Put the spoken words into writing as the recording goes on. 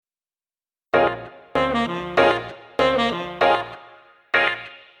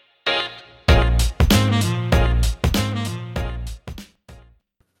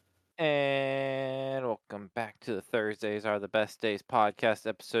to the Thursdays Are the Best Days podcast,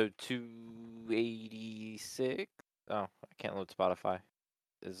 episode 286. Oh, I can't load Spotify.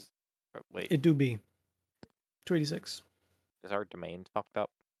 Wait, It do be 286. is our domain fucked up?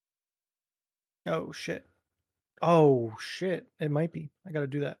 Oh shit. Oh shit. It might be. I gotta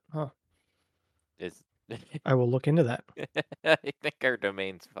do that. Huh. Is I will look into that. I think our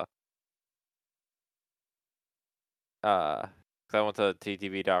domain's fucked. 'Cause I went to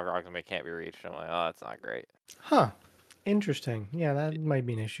ttb.rocks and it can't be reached. I'm like, oh, that's not great. Huh. Interesting. Yeah, that might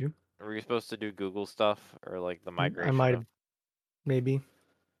be an issue. Were you supposed to do Google stuff or like the I migration might of? have maybe.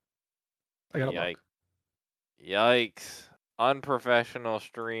 I gotta Yikes! look. Yikes! Unprofessional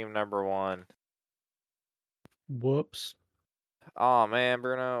stream number one. Whoops. Oh man,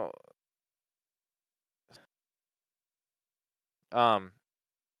 Bruno. Man,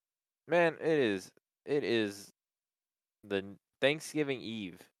 it is the Thanksgiving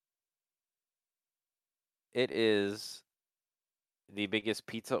Eve. It is the biggest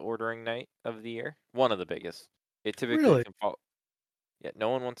pizza ordering night of the year. One of the biggest. It typically Really? can fall. Yeah, no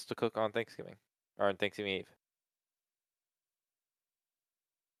one wants to cook on Thanksgiving or on Thanksgiving Eve.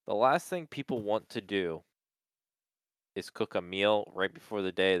 The last thing people want to do is cook a meal right before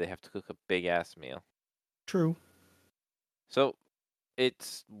the day they have to cook a big ass meal. True. So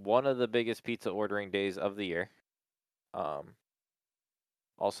it's one of the biggest pizza ordering days of the year. Um,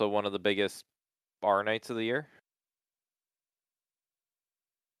 Also one of the biggest bar nights of the year.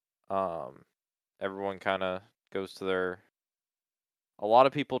 Everyone kind of goes to their. A lot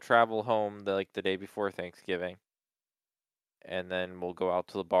of people travel home the day before Thanksgiving, and then we'll go out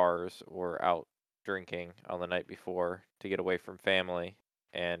to the bars or out drinking on the night before to get away from family,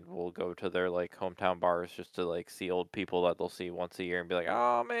 and we'll go to their like hometown bars just to like see old people that they'll see once a year and be like,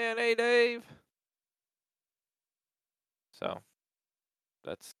 "Oh man, hey Dave." So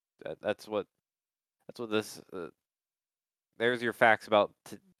that's that's what this. There's your facts about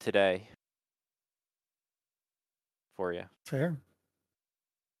today for you. Fair.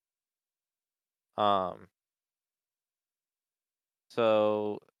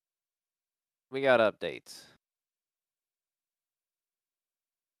 So we got updates.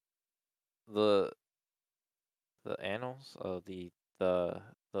 The annals of the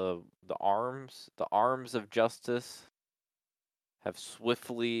arms of justice have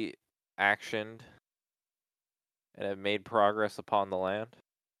swiftly actioned and have made progress upon the land.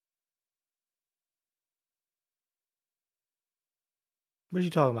 What are you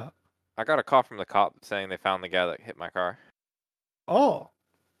talking about? I got a call from the cop saying they found the guy that hit my car. Oh,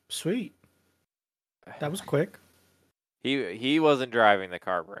 sweet. That was quick. He wasn't driving the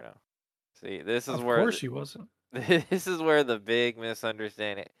car, Bruno. See, Of course he wasn't. this is where the big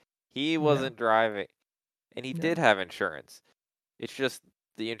misunderstanding. He Yeah. wasn't driving, and he Yeah. did have insurance. It's just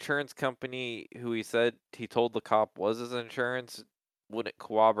the insurance company who he told the cop was his insurance wouldn't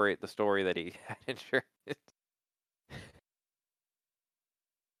corroborate the story that he had insurance.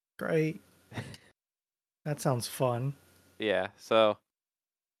 Great. That sounds fun. Yeah, so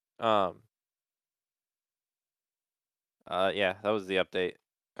um yeah, that was the update.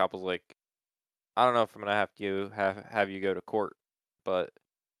 Cop was like, I don't know if I'm gonna have you go to court, but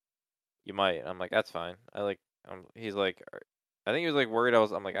you might. I'm like, that's fine. He's like, I think he was like worried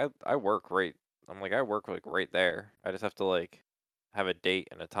I'm like, I work right. I'm like, I work like right there. I just have to like have a date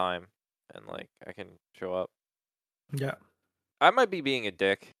and a time, and like I can show up. Yeah. I might be being a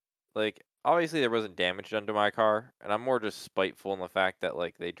dick. Like, obviously there wasn't damage done to my car, and I'm more just spiteful in the fact that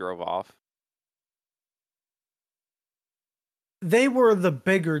like they drove off. They were the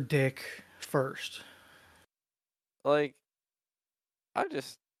bigger dick first. Like, I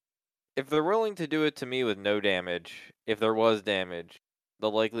just if they're willing to do it to me with no damage, if there was damage, the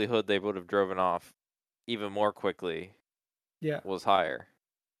likelihood they would have driven off even more quickly Yeah. was higher.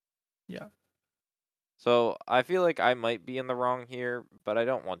 Yeah. So I feel like I might be in the wrong here, but I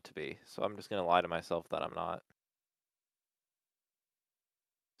don't want to be. So I'm just gonna lie to myself that I'm not.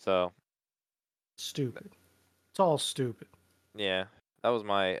 So Stupid. It's all stupid. yeah, that was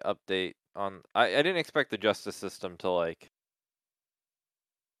my update on. I didn't expect the justice system to like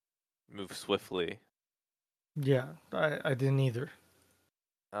move swiftly. Yeah. I didn't either.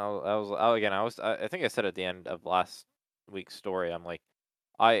 I think I said at the end of last week's story, I'm like,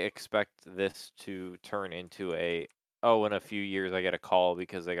 I expect this to turn into in a few years I get a call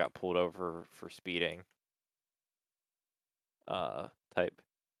because they got pulled over for speeding, uh, type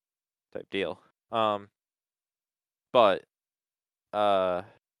deal. But uh,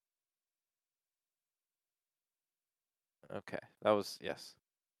 okay, that was yes.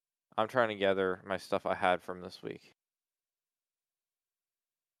 I'm trying to gather my stuff I had from this week.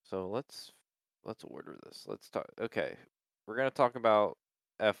 So let's let's order this. Let's talk. Okay, we're gonna talk about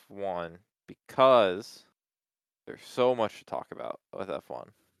F1 because there's so much to talk about with F1,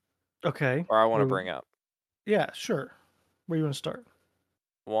 Okay. or I want to Well, bring up. yeah, sure. Where you want to start?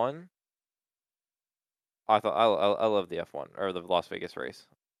 One, I love the F1 or the Las Vegas race.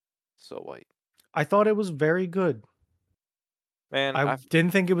 So white, I thought it was very good. man. I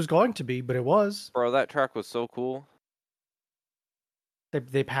didn't think it was going to be, but it was. Bro, that track was so cool.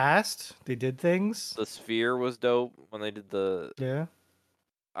 They passed. They did things. The sphere was dope when they did the. Yeah.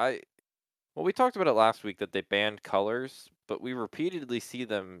 I Well, we talked about it last week that they banned colors, but we repeatedly see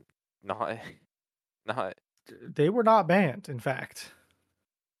them not not. They were not banned, in fact.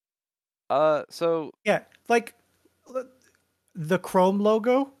 So Yeah, like the Chrome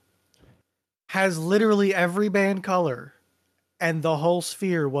logo has literally every band color, and the whole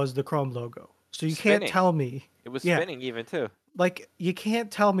sphere was the Chrome logo. So you can't spinning. tell me, It was yeah, spinning even too. like you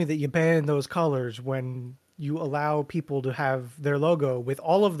can't tell me that you ban those colors when you allow people to have their logo with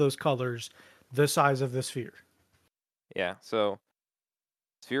all of those colors the size of the sphere. Yeah. So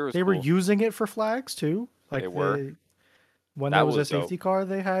sphere was They were cool. using it for flags too. They Like were. the when there That was a was dope. safety car,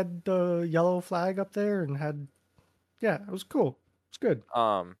 they had the yellow flag up there and had yeah, it was cool. It's good.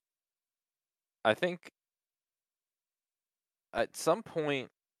 Um, I think at some point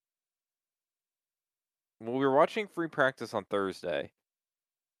when we were watching free practice on Thursday,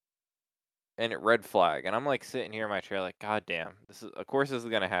 and it red flag, and I'm like sitting here in my chair, like, God damn, this is of course this is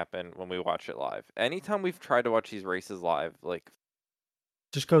gonna happen when we watch it live. Anytime we've tried to watch these races live, like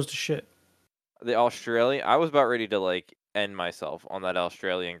Just goes to shit. the Australia, I was about ready to like end myself on that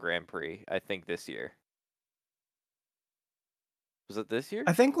Australian Grand Prix. I think this year was it this year?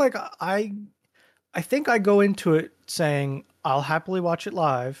 I think like I think I go into it saying I'll happily watch it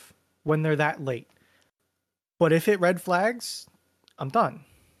live when they're that late. But if it red flags, I'm done.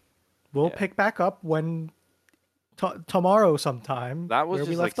 We'll Yeah, pick back up when tomorrow sometime that was where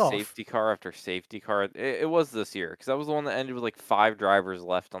we just like left off. safety car after safety car. It was this year because that was the one that ended with like 5 drivers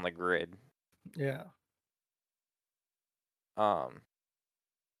left on the grid. Yeah. Um,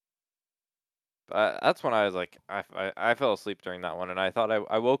 that's when I was like, I fell asleep during that one, and I thought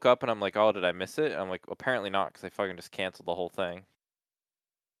I woke up and I'm like, oh, did I miss it? And I'm like, apparently not, because I fucking just canceled the whole thing.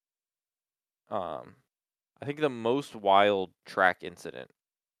 Um, I think the most wild track incident.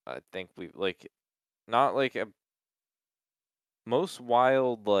 I think we like not like a most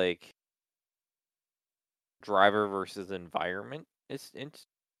wild like driver versus environment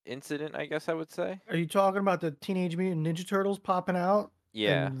incident. I guess I would say. Are you talking about the Teenage Mutant Ninja Turtles popping out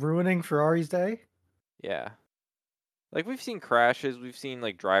Yeah, and ruining Ferrari's day? yeah. Like we've seen crashes, we've seen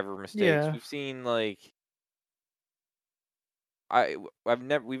like driver mistakes, Yeah. we've seen like I've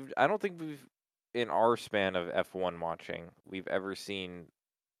never we've I don't think we've in our span of F1 watching we've ever seen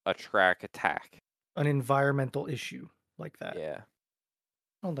a track attack. An environmental issue like that. Yeah.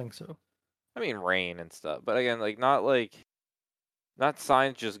 I don't think so. I mean rain and stuff, but again not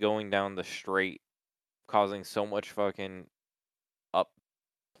signs just going down the straight causing so much fucking up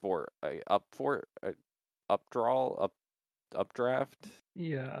for a updraw updraft.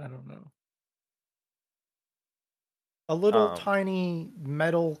 Yeah, I don't know. A little Um, tiny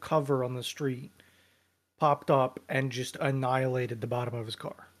metal cover on the street popped up and just annihilated the bottom of his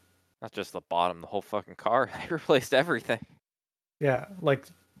car. Not just the bottom, the whole fucking car. They replaced everything. Yeah, like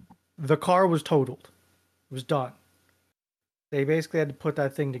the car was totaled. It was done. They basically had to put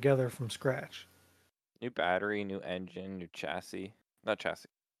that thing together from scratch. New battery, new engine, new chassis. Not chassis,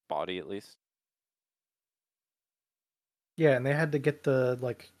 body at least. Yeah, and they had to get the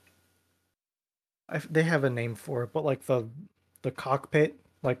like they have a name for it, but like the cockpit,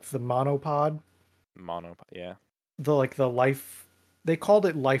 like the monopod, Mono, yeah, the life they called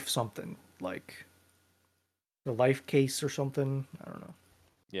it life something, like the life case or something. I don't know.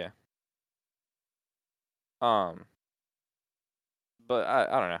 yeah. Um, but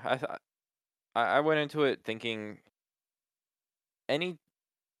I don't know. I went into it thinking any.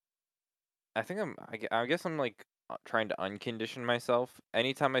 I guess I'm like trying to uncondition myself.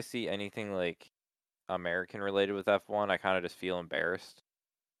 Anytime I see anything like American related with F1, I kind of just feel embarrassed.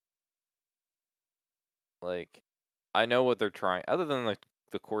 Like, I know what they're trying. Other than like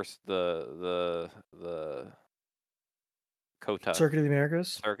the course, the COTA Circuit of the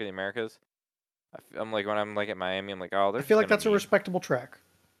Americas. Circuit of the Americas. I'm like when I'm like at Miami, I'm like, oh, I they're feel just like gonna that's a meme respectable track.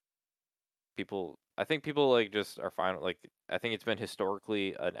 people. I think people like just are fine. Like, I think it's been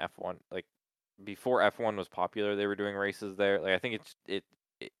historically an F1. Like before F1 was popular, they were doing races there. Like I think it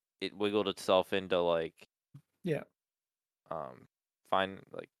wiggled itself into like Yeah. um fine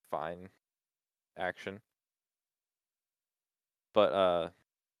action. But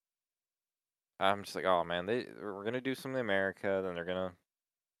I'm just like, oh man, we're gonna do something in America, then they're gonna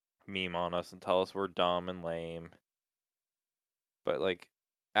meme on us and tell us we're dumb and lame. But like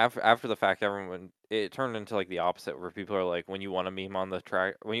after the fact, everyone it turned into like the opposite, where people are like, when you want to meme on the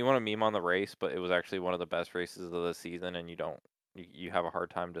track, when you want to meme on the race, but it was actually one of the best races of the season, and you have a hard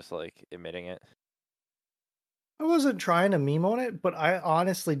time just like admitting it. I wasn't trying to meme on it, but I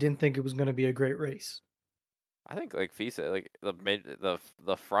honestly didn't think it was going to be a great race. I think like FISA, like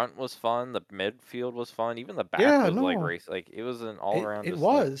the front was fun, the midfield was fun, even the back Yeah, was like no, race, like it was an all it around it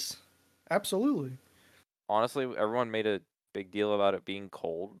just like was absolutely. honestly, everyone made a big deal about it being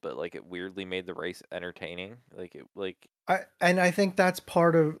cold, but like it weirdly made the race entertaining. I think that's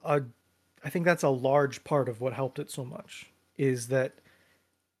part of a I think that's a large part of what helped it so much is that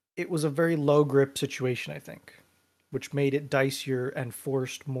it was a very low grip situation, I think, which made it dicier and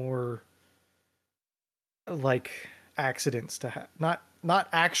forced more like accidents to have not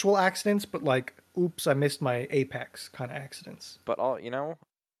actual accidents, but like oops, I missed my apex kind of accidents. But all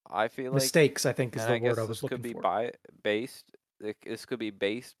I feel like, Mistakes, I think is and the I word I guess this was could looking be for. based. This could be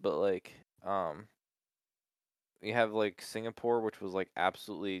based, but like we have like Singapore, which was like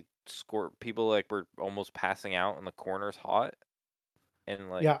absolutely score. People like were almost passing out in the corners, hot, and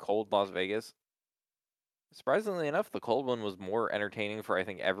like Yeah. cold Las Vegas. Surprisingly enough, the cold one was more entertaining for I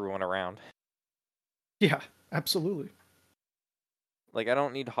think everyone around. Yeah, absolutely. Like I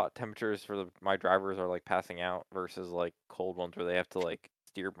don't need hot temperatures for my drivers are like passing out versus like cold ones where they have to like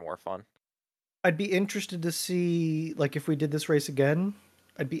steer more fun. I'd be interested to see like if we did this race again,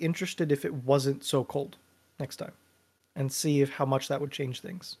 I'd be interested if it wasn't so cold next time and see if how much that would change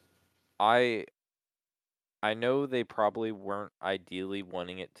things. I I know they probably weren't ideally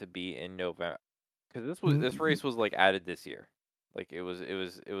wanting it to be in November because this Mm, race was like added this year. Like it was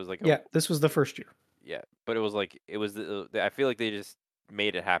like a yeah, this was the first year. yeah, but it was like it was I feel like they just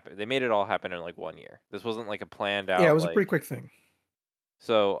made it happen. They made it all happen in like 1 year. This wasn't like a planned Yeah, it out was a pretty like quick thing.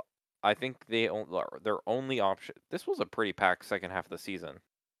 so. I think their only option. This was a pretty packed second half of the season.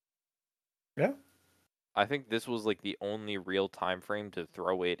 Yeah. I think this was like the only real time frame to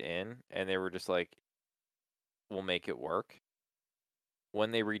throw it in, and they were just like, "We'll make it work."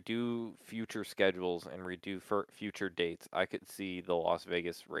 When they redo future schedules and redo for future dates, I could see the Las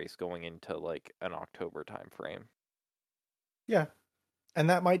Vegas race going into like an October time frame. Yeah. And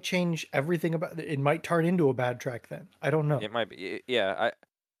that might change everything about it. It might turn into a bad track then. I don't know. It might be, yeah.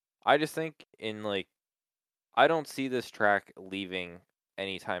 I just think in like I don't see this track leaving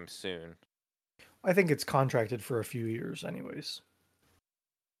anytime soon. I think it's contracted for a few years anyways.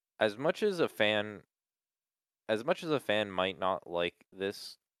 As much as a fan, as much as a fan might not like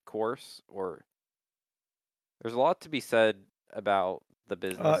this course, or there's a lot to be said about the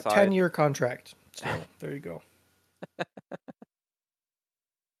business 10 side. year contract. So there you go.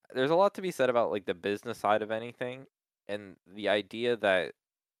 There's a lot to be said about like the business side of anything, and the idea that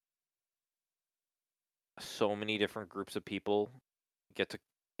so many different groups of people get to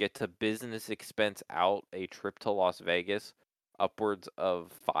get to business expense out a trip to Las Vegas upwards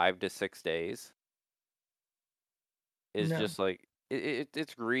of 5 to 6 days is No. just like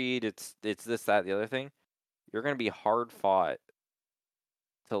it's greed. It's this that the other thing. You're gonna be hard fought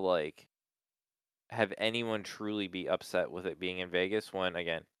to like have anyone truly be upset with it being in Vegas when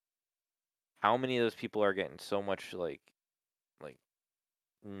again, how many of those people are getting so much like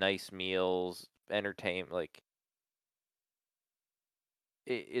nice meals, entertainment, like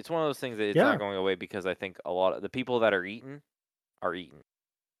it's one of those things that it's not Yeah, going away because I think a lot of the people that are eating are eating.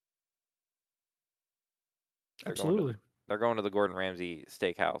 They're going to absolutely. they're going to the Gordon Ramsay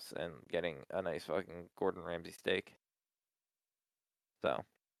steakhouse and getting a nice fucking Gordon Ramsay steak. So,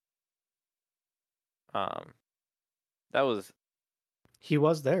 um, that was He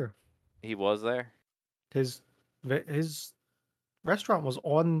was there. he was there. His his restaurant was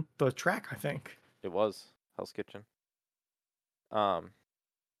on the track, I think. It was Hell's Kitchen. Um,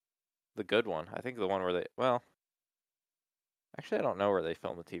 the good one. I think the one where they well, actually I don't know where they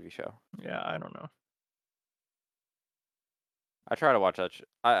filmed the TV show. Yeah, I don't know. I try to watch that.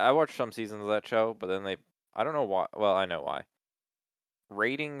 I watched some seasons of that show, but then they I don't know why. Well, I know why.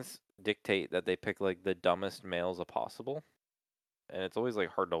 Ratings dictate that they pick like the dumbest males possible, and it's always like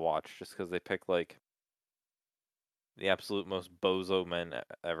hard to watch just because they pick like the absolute most bozo men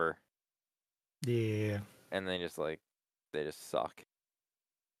ever, Yeah, and they just suck.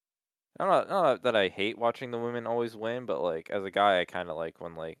 Not that I hate watching the women always win, but like as a guy, I kind of like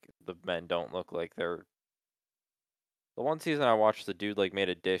when like the men don't look like they're. The one season I watched, the dude like made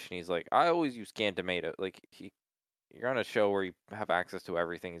a dish and he's like, I always use canned tomato. You're on a show where you have access to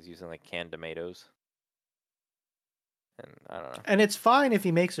everything. Is using like canned tomatoes, and I don't know. and it's fine if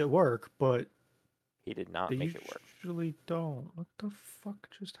he makes it work, but He did not They make it work. usually don't. What the fuck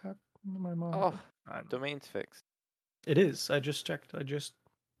just happened to my Oh, monitor? I don't know. domain's fixed. It is. I just checked. I just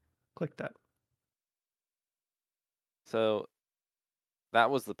clicked that. So that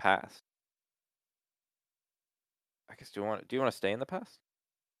was the past. I guess do you want to stay in the past?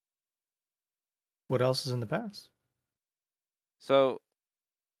 What else is in the past? So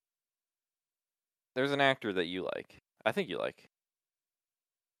there's an actor that you like. I think you like.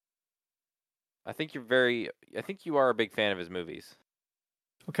 I think you are a big fan of his movies.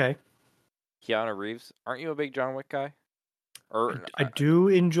 Okay. Keanu Reeves. Aren't you a big John Wick guy? Or I do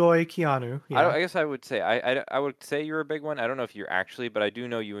enjoy Keanu. I don't. Yeah. I guess I would say I would say you're a big one. I don't know if you're actually, but I do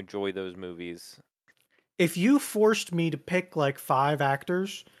know you enjoy those movies. If you forced me to pick like 5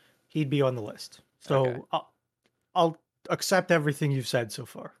 actors, he'd be on the list. Okay. So I'll accept everything you've said so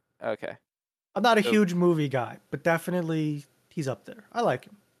far. Okay. I'm not a So huge movie guy, but definitely he's up there. I like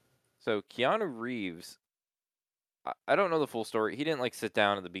him. so Keanu Reeves. I don't know the full story. He didn't like sit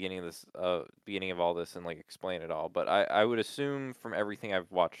down at the beginning of all this and like explain it all. But I would assume from everything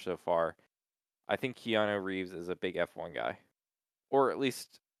I've watched so far, I think Keanu Reeves is a big F1 guy, or at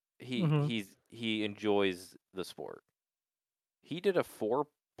least Hmm. he enjoys the sport. He did a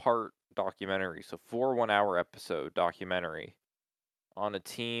 4-part documentary, so 4 1-hour episode documentary on a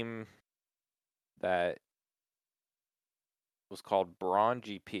team that was called Braun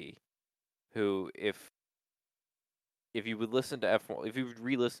GP. Who, if you would listen to F1, if you would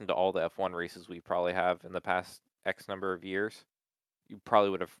re-listen to all the F1 races we probably have in the past X number of years, you probably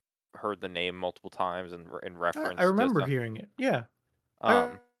would have heard the name multiple times and in I reference to remember stuff. hearing it. Yeah. I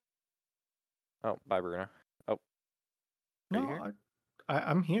Um. Oh, bye, Bruno. Oh, are you here? no,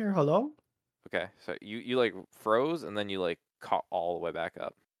 I'm here. Hello. Okay, so you like froze and then you like caught all the way back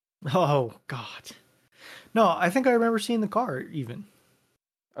up. Oh God. No, I think I remember seeing the car even.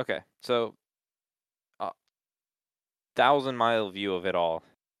 Okay, so 1,000-mile view of it all.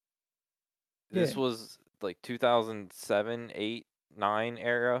 This Yeah. was like 2007, 8, 9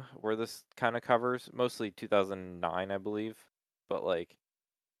 era where this kind of covers, mostly 2009, I believe. But like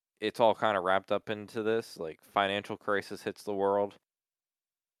it's all kind of wrapped up into this. Like financial crisis hits the world.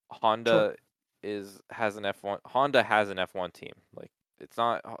 Sure. Honda has an F1. Honda has an F1 team. Like it's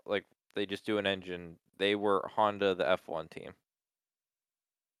not like they just do an engine. They were Honda the F1 team.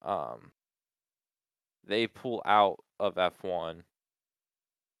 Um, they pull out of F1,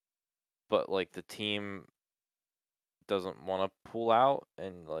 but like the team doesn't want to pull out,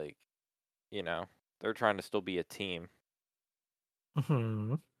 and like you know they're trying to still be a team.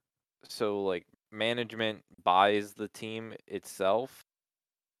 Hmm. So like management buys the team itself.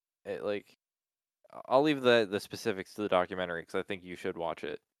 It like I'll leave the specifics to the documentary because I think you should watch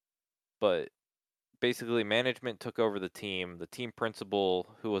it. But basically, management took over the team. The team principal,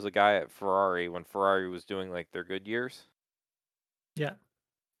 who was a guy at Ferrari when Ferrari was doing like their good years, Yeah.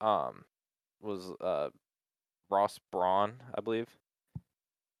 um, was Ross Brawn, I believe.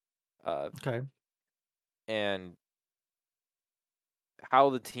 Uh, Okay. and how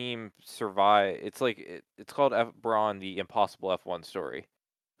the team survive. It's like it's called Brawn, the Impossible F1 story.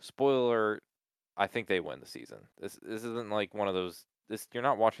 Spoiler: I think they win the season. This isn't like one of those. This you're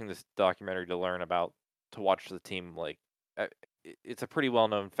not watching this documentary to learn about to watch the team like. It's a pretty well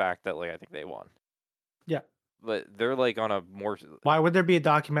known fact that like I think they won, Yeah. but they're like on a more Why would there be a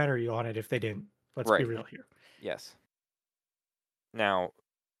documentary on it if they didn't? Let's be right. real here. Yes. Now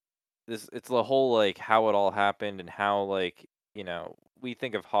this it's the whole like how it all happened and how like we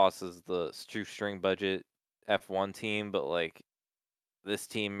think of Haas as the shoestring budget F1 team, but like this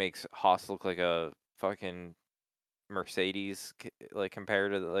team makes Haas look like a fucking Mercedes, like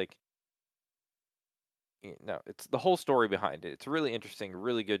compared to like no, it's the whole story behind it. It's really interesting,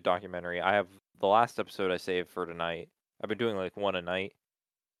 really good documentary. I have the last episode I saved for tonight. I've been doing like one a night.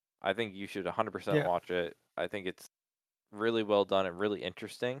 I think you should 100% Yeah. watch it. I think it's really well done and really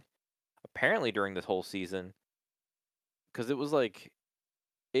interesting. Apparently during this whole season, because it was like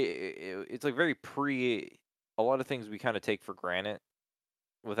it's like very pre a lot of things we kind of take for granted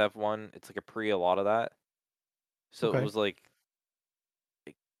with F1. It's like a pre a lot of that. So it Okay. was like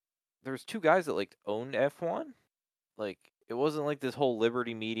there was two guys that like owned F1. Like it wasn't like this whole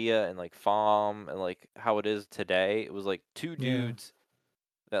Liberty Media and like FOM and like how it is today. It was like two Yeah. dudes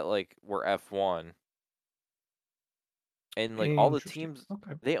that like were F1 and like all the Interesting. teams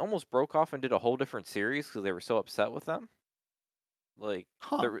Okay. they almost broke off and did a whole different series because they were so upset with them. Like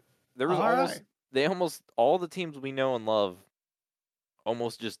Huh. there was All almost right. they almost all the teams we know and love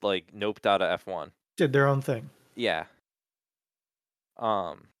almost just like noped out of F1. Did their own thing. Yeah.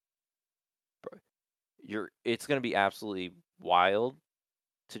 Um you're it's going to be absolutely wild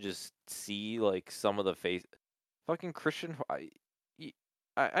to just see like some of the face. Fucking Christian. Y-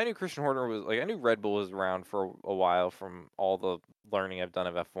 I knew Christian Horner was like I knew Red Bull was around for a while from all the learning I've done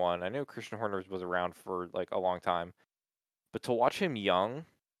of F1. I knew Christian Horner was around for like a long time, but to watch him young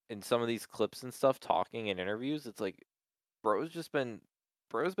in some of these clips and stuff, talking in interviews, it's like bro's just been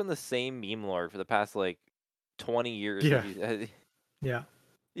bro's been the same meme lord for the past like 20 years that Yeah. he's Yeah.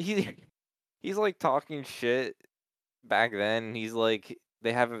 he he's like talking shit back then. He's like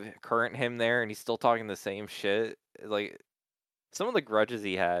they have a current him there and he's still talking the same shit. Like some of the grudges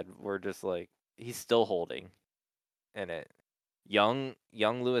he had were just like he's still holding in it. Young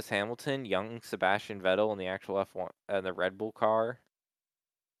Lewis Hamilton, young Sebastian Vettel in the actual F1 and the Red Bull car.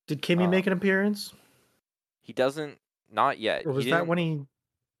 Did Kimmy Um, make an appearance? he doesn't not yet. Or was that when he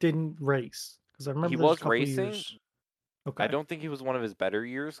didn't race? Because I He remember there's a was couple racing. years. I Okay. don't think he was one of his better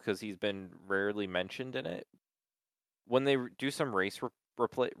years because he's been rarely mentioned in it. When they do some race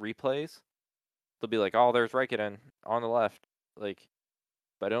replays, they'll be like, "Oh, there's Raikkonen on the left." Like,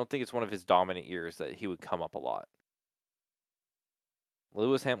 but I don't think it's one of his dominant years that he would come up a lot.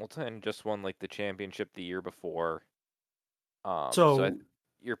 Lewis Hamilton just won like the championship the year before. So So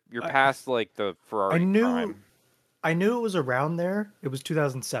you're I past like the I Ferrari knew prime. I knew it was around there. It was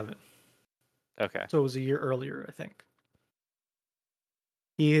 2007. Okay, So it was a year earlier, I think.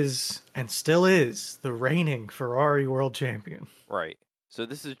 He is and still is the reigning Ferrari world champion. right. So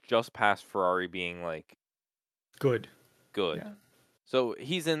this is just past Ferrari being like Good. good. Yeah. So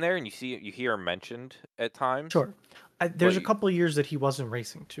he's in there, and you hear him mentioned at times, Sure. but There's a couple years that he wasn't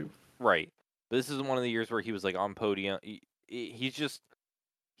racing too. right. But this is one of the years where he was like on podium.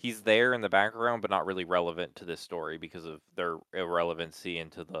 He's there in the background, but not really relevant to this story because of their irrelevancy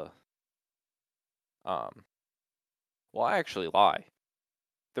into the um. Well, I actually lie.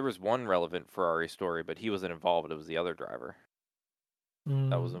 There was one relevant Ferrari story, but he wasn't involved. It was the other driver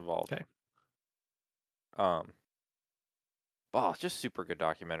that was involved. Okay. Um. Oh, it's just super good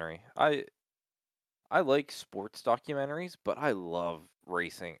documentary. I like sports documentaries, but I love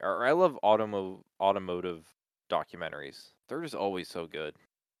racing or I love automotive documentaries. They're just always so good.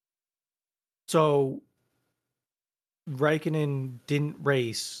 So Raikkonen didn't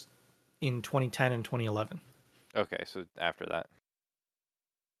race in 2010 and 2011. Okay, so after that,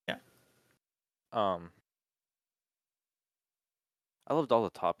 Yeah. um, I loved all the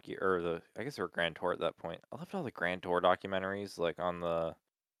Top Gear or I guess they were Grand Tour at that point. I loved all the Grand Tour documentaries, like on the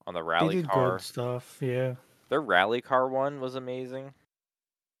They rally did good car. stuff. Yeah. Their rally car one was amazing.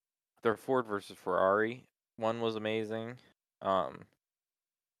 Their Ford versus Ferrari one was amazing. Um,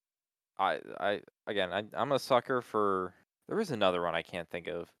 I again, I'm a sucker for. There was another one I can't think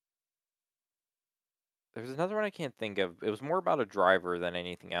of. There's another one I can't think of. It was more about a driver than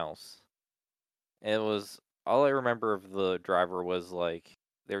anything else. And it was all I remember of the driver was like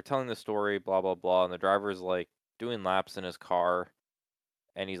they were telling the story, blah blah blah, and the driver's like doing laps in his car,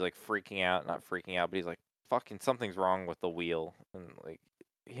 and he's like freaking out, not freaking out, but he's like, "Fucking something's wrong with the wheel," and like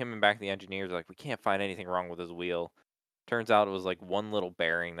him and back the engineers are like, "We can't find anything wrong with his wheel." Turns out it was like one little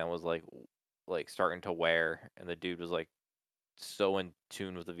bearing that was like starting to wear, and the dude was like so in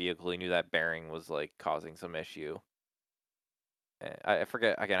tune with the vehicle, he knew that bearing was like causing some issue. I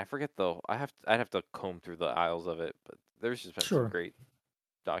forget again. I forget though. I'd have to comb through the aisles of it, but there's just been some Sure. great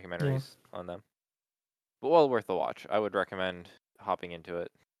Yeah. documentaries on them. But well worth the watch. I would recommend hopping into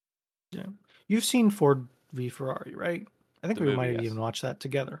it. Yeah. You've seen Ford v Ferrari, right? I think The we movie, might have even yes, watched that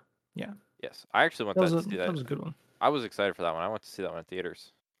together. Yeah. yes. I actually went to see That that. was a good one. I was excited for that one. I went to see that one in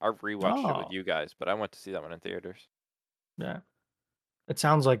theaters. I rewatched it with Oh, you guys, but I went to see that one in theaters. yeah. It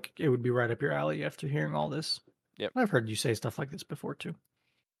sounds like it would be right up your alley after hearing all this. Yep. I've heard you say stuff like this before too.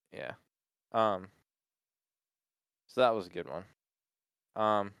 Yeah. Um. So that was a good one.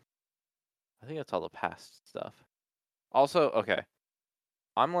 Um. I think that's all the past stuff. Also, okay.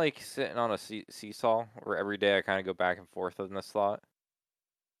 I'm like sitting on a seesaw where every day I kind of go back and forth in this slot.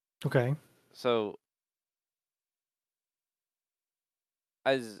 Okay. So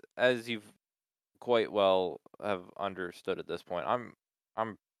as you've quite well have understood at this point,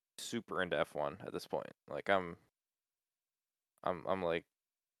 I'm super into F1 at this point. Like I'm like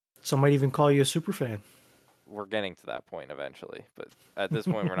Some might even call you a super fan. we're getting to that point eventually, but at this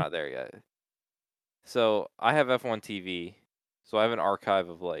point we're not there yet. So I have F1 TV, so I have an archive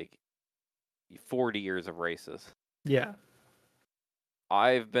of like 40 years of races. Yeah.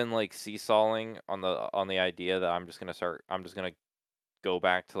 I've been like seesawing on the idea that I'm just gonna go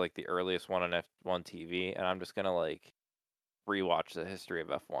back to like the earliest one on F1 TV, and I'm just gonna like rewatch the history of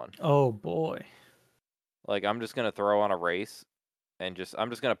F1. Oh boy. Like I'm just gonna throw on a race and I'm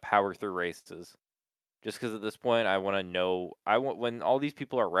just gonna power through races Just because at this point, I want to know. I want when all these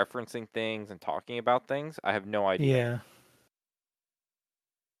people are referencing things and talking about things, I have no idea. Yeah.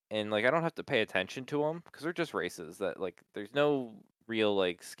 And like, I don't have to pay attention to them because they're just races that like. There's no real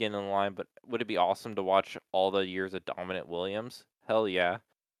like skin in the line. But would it be awesome to watch all the years of dominant Williams? Hell yeah!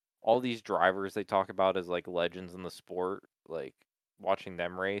 All these drivers they talk about as like legends in the sport, like watching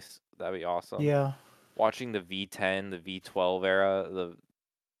them race, that'd be awesome. Yeah. Watching the V10, the V12 era,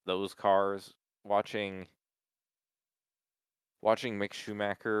 those cars, watching Mick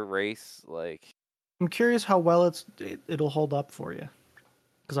Schumacher race, like I'm curious how well it'll hold up for you,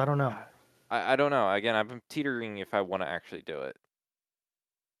 because I don't know. I don't know. Again, I've been teetering if I want to actually do it.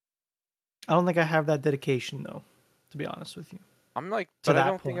 I don't think I have that dedication though, to be honest with you. I'm like, To but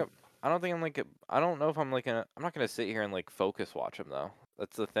that point. I don't think I'm like, I don't know if I'm like I'm not gonna sit here and like focus watch them though.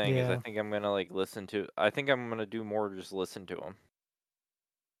 That's the thing is I Yeah. think I'm gonna like listen to. I think I'm gonna do more to just listen to them.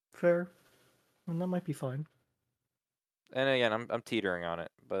 Fair. And that might be fine. And again, I'm teetering on it,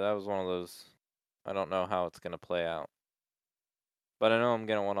 but that was one of those. I don't know how it's gonna play out, but I know I'm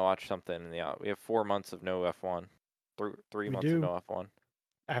gonna want to watch something in the out. We have 4 months of no F1, 3 months of We do. no F1.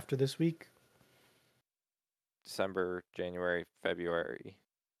 After this week. December, January, February.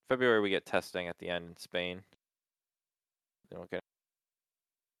 February we get testing at the end in Spain. Then we'll get,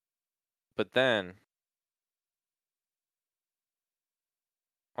 but then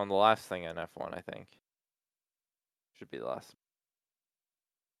on the last thing in F1, I think should be the last.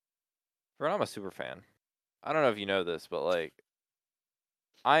 For I'm a super fan. I don't know if you know this, but like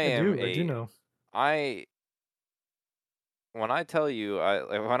I I am do. I do a know. I when I tell you I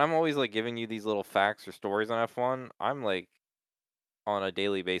like when I'm always like giving you these little facts or stories on F1, I'm like on a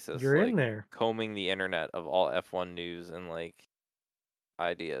daily basis You're in like there. combing the internet of all F1 news and like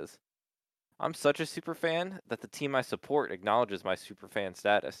ideas. I'm such a super fan that the team I support acknowledges my super fan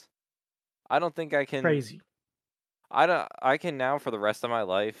status. I don't think I can Crazy. I can now for the rest of my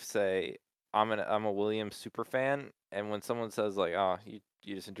life say I'm a Williams super fan, and when someone says like, "Oh, you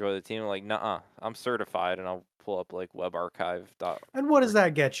just enjoy the team," I'm like, "Nuh-uh, I'm certified," and I'll pull up like And what does webarchive.org.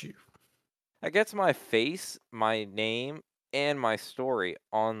 that get you? That gets my face, my name, and my story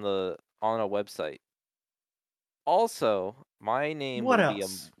on a website. Also, my name What will be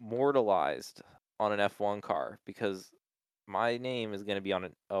else? immortalized on an F1 car because my name is going to be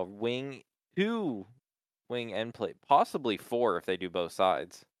on a two wing end plate, possibly four if they do both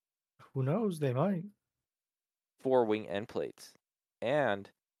sides, Who knows? They might. four wing end plates. And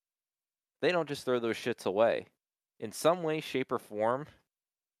they don't just throw those shits away. In some way, shape, or form,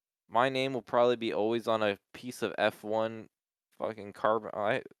 my name will probably be always on a piece of F1 fucking carbon.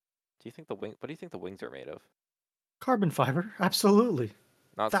 Do you think the wing? What do you think the wings are made of? Carbon fiber. Absolutely.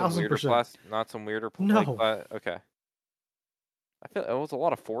 Not some weirder 1000%. plastic. Not some weirder No. okay. I feel it was a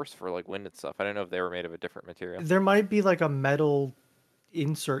lot of force for like wind and stuff. I don't know if they were made of a different material. There might be like a metal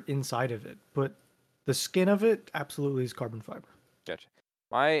insert inside of it, but the skin of it absolutely is carbon fiber. Gotcha.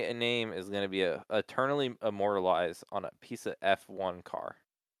 My name is gonna be eternally immortalized on a piece of F1 car.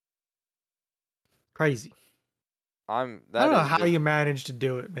 Crazy. I That don't know is how just you managed to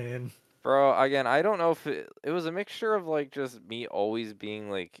do it, man. bro. Again, I don't know if it was a mixture of like just me always being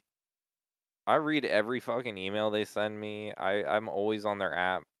like I read every fucking email they send me. I'm always on their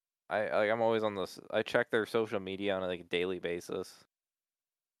app. I'm always on this. I check their social media on a like daily basis.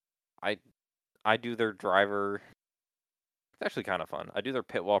 I I do their driver. It's actually kind of fun. I do their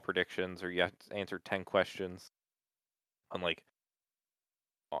pit wall predictions, or you have to answer 10 questions on like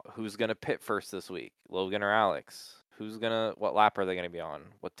who's gonna pit first this week, Logan or Alex. What lap are they gonna be on?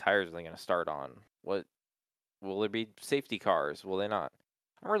 What tires are they gonna start on? What will there be safety cars? Will they not?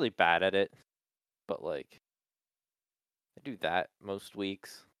 I'm really bad at it, but like I do that most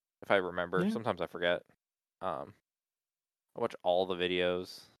weeks if I remember. Yeah. Sometimes I forget. Um, I watch all the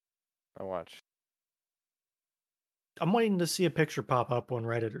videos. I watch. I'm waiting to see a picture pop up on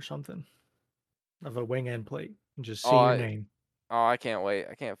Reddit or something of a wing end plate and just Oh, see your name. I can't wait.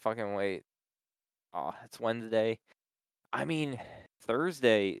 I can't fucking wait. Oh, it's Wednesday. I mean,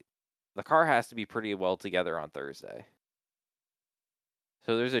 Thursday. The car has to be pretty well together on Thursday.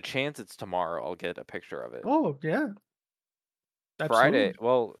 So there's a chance it's tomorrow. I'll get a picture of it. Oh, yeah. Friday. Absolutely.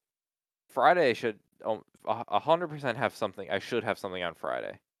 Well, Friday I should 100% have something. I should have something on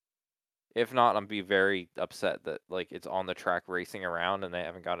Friday. If not, I'm be very upset that like it's on the track racing around and they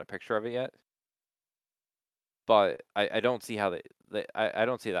haven't got a picture of it yet. But I don't see how I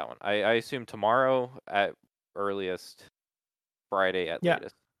don't see that one. I assume tomorrow at earliest, Friday at Yeah.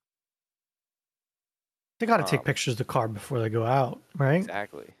 latest. They got to take Um, pictures of the car before they go out, right?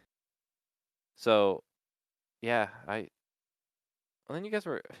 exactly. So yeah, well, then you guys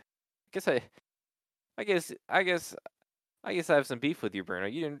were. I I guess I have some beef with you, Bruno.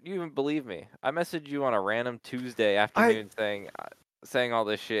 You didn't believe me. I messaged you on a random Tuesday I afternoon saying all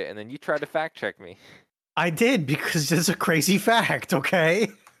this shit, and then you tried to fact check me. I did because it's a crazy fact, okay?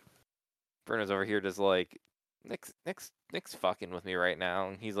 Bruno's over here just like Nick's fucking with me right now.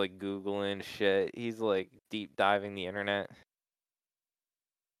 And he's like Googling shit. He's like deep diving the internet.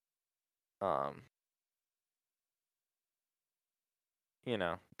 Um,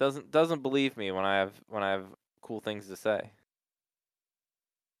 doesn't believe me when I have cool things to say.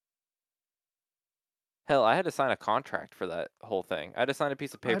 Hell, I had to sign a contract for that whole thing. I had to sign a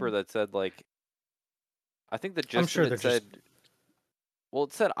piece of paper I'm that said like I think the I'm gist of sure it they're just said well,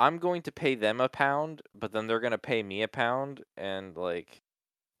 it said I'm going to pay them a pound, but then they're gonna pay me a pound, and like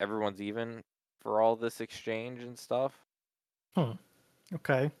everyone's even for all this exchange and stuff. hmm,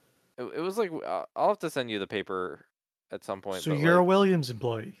 okay. It was like I'll have to send you the paper at some point, So but you're a like Williams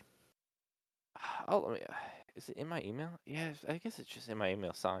employee. let me. Is it in my email? Yeah, I guess it's just in my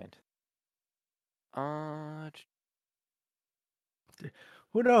email signed. Ch-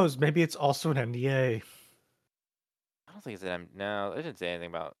 Who knows? Maybe it's also an NDA. I don't think it's an no. They didn't say anything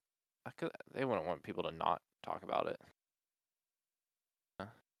about. They wouldn't want people to not talk about it. Uh,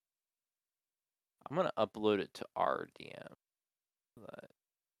 I'm gonna upload it to our DM.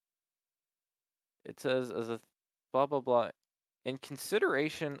 It says as a blah blah blah. In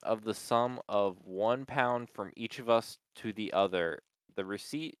consideration of the sum of 1 pound from each of us to the other, the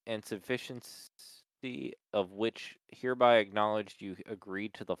receipt and sufficiency of which hereby acknowledged you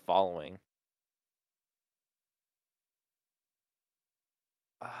agreed to the following.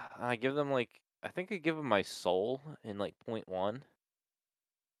 I give them like I think I give them my soul in like point one,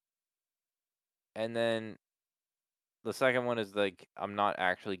 and then the second one is like I'm not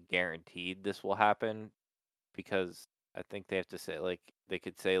actually guaranteed this will happen because I think they have to say like they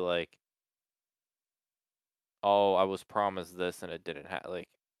could say like, oh, I was promised this and it didn't happen. Like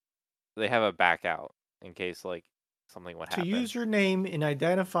they have a back out in case like something would To happen. use your name in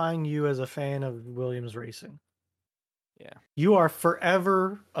identifying you as a fan of Williams Racing. Yeah. You are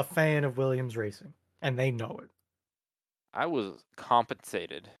forever a fan of Williams Racing, and they know it. I was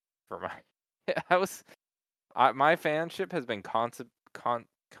compensated for my my fanship has been con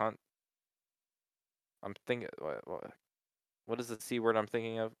I'm thinking what is the C word I'm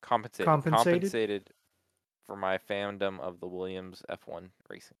thinking of? Compensated. Compensated. Compensated for my fandom of the Williams F1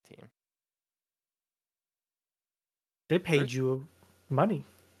 racing team. They paid There's you money.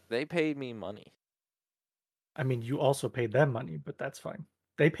 they paid me money. I mean, you also paid them money, but that's fine.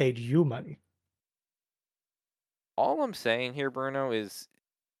 They paid you money. All I'm saying here, Bruno, is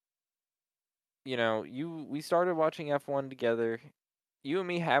we started watching F1 together. You and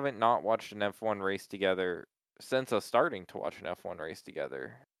me haven't not watched an F1 race together since us starting to watch an F1 race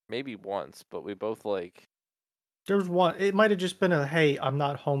together. Maybe once, but we both like, There was one. It might have just been a hey, I'm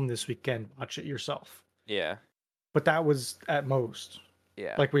not home this weekend. Watch it yourself. yeah, But that was at most.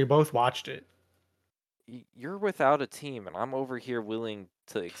 yeah. Like we both watched it. You're without a team, and I'm over here willing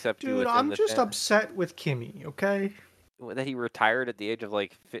to accept you Dude, within I'm the just fan. upset with Kimmy, okay? That he retired at the age of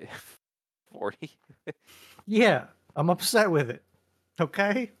like 40. Yeah, I'm upset with it.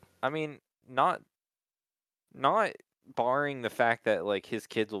 Okay? I mean, not barring the fact that like his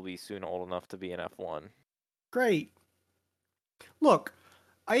kids will be soon old enough to be in F1. Great. Look,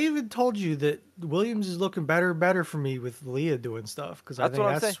 I even told you that Williams is looking better and better for me with Leah doing stuff because I That's what think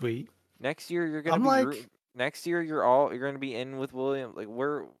I'm that's saying. sweet. Next year you're gonna I'm be like, next year you're gonna be in with William. Like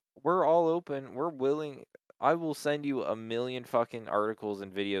we're all open. We're willing. I will send you a million fucking articles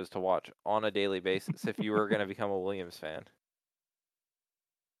and videos to watch on a daily basis if you were gonna become a Williams fan. that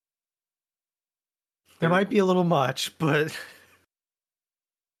There might be a little much, but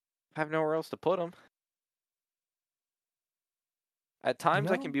have nowhere else to put them. At you times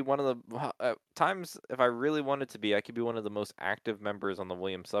I can know, be one of the at times if I really wanted to be, I could be one of the most active members on the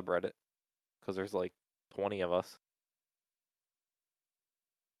Williams subreddit because there's like 20 of us.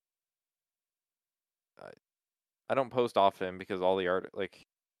 I, I don't post often because all the art like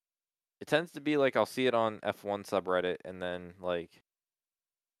it tends to be like I'll see it on F1 subreddit and then like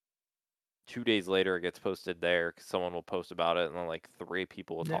 2 days later it gets posted there because someone will post about it and then like three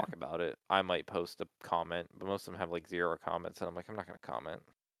people will yeah. talk about it. I might post a comment, but most of them have like zero comments and I'm like I'm not gonna comment.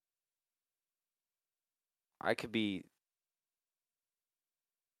 I could be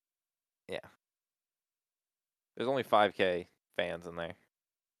yeah. There's only 5K fans in there.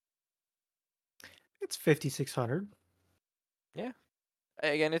 It's 5,600. Yeah.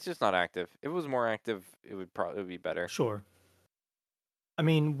 Again, it's just not active. If it was more active, it would be better. Sure. I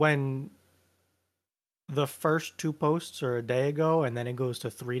mean, when the first two posts are a day ago and then it goes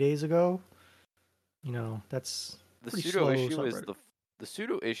to 3 days ago, That's The pretty pseudo slow issue is subreddit. the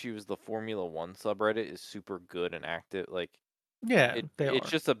pseudo issue is the Formula One subreddit is super good and active. Like Yeah, they it's are.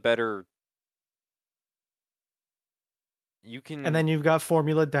 just a better. You And can then you've got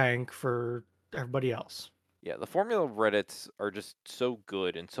Formula Dank for everybody else. Yeah, the Formula Reddits are just so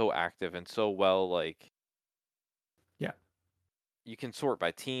good and so active and so well like Yeah. you can sort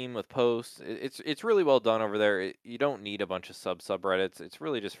by team with posts. It's really well done over there. You don't need a bunch of subreddits. It's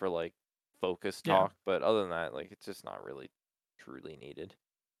really just for like focus Yeah. talk, but other than that, like it's just not really truly needed.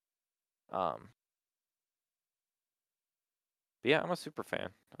 Um, but yeah, I'm a super fan.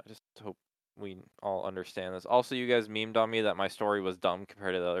 I just hope we all understand this. Also, you guys memed on me that my story was dumb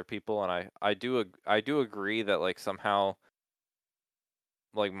compared to the other people, and I do agree that like somehow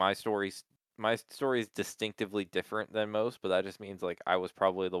like my story is distinctively different than most, but that just means like I was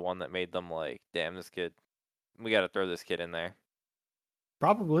probably the one that made them like, damn, this kid, we got to throw this kid in there.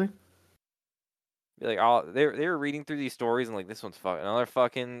 Probably. Be like, oh, they were reading through these stories and like this one's fucking another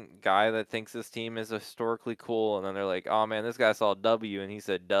fucking guy that thinks this team is historically cool, and then they're like, oh man, this guy saw W and he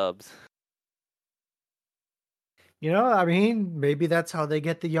said Dubs. I mean, maybe that's how they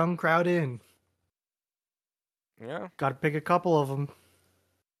get the young crowd in. Yeah, Got to pick a couple of them.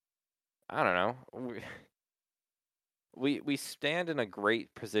 I don't know. We stand in a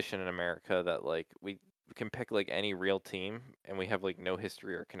great position in America that like we can pick like any real team and we have like no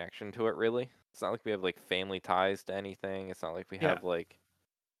history or connection to it really. It's not like we have like family ties to anything. It's not like we Yeah. have like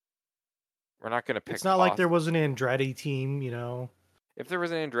we're not gonna It's pick not like Haas. there was an Andretti team. If there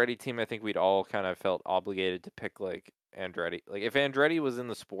was an Andretti team, I think we'd all kind of felt obligated to pick like Andretti. Like if Andretti was in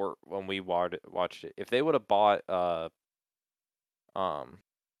the sport when we watched it, if they would have bought um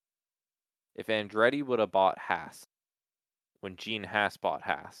if Andretti would have bought Haas when Gene Haas bought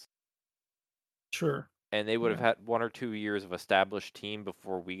Haas, Sure. and they would have Yeah. had 1 or 2 years of established team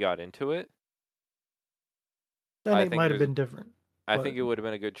before we got into it, Then I it think might have been different. I But think it would have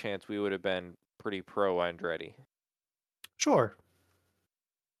been a good chance we would have been pretty pro Andretti, sure.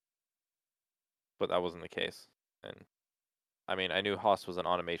 but that wasn't the case. And I mean, I knew Haas was an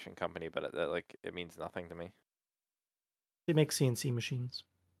automation company, but that like it means nothing to me. They make CNC machines.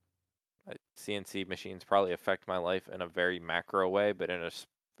 CNC machines probably affect my life in a very macro way, but in a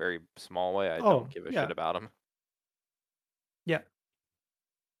very small way, I don't Oh, give a shit yeah. about them. Yeah.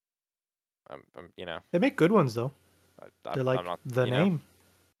 You know, They make good ones though. They're I'm like not, the you know, name.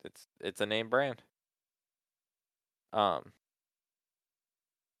 it's a name brand. Um,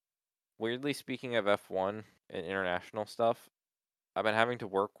 Weirdly speaking of F1 and international stuff, I've been having to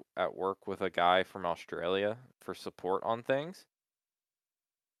work with a guy from Australia for support on things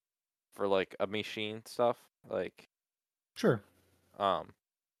for like a machine stuff, like Sure. um,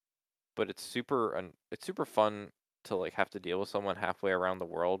 but it's super fun to like have to deal with someone halfway around the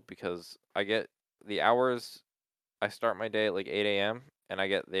world because I get the hours I start my day at like 8 a.m. and I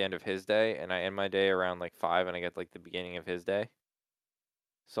get the end of his day and I end my day around like 5 and I get like the beginning of his day.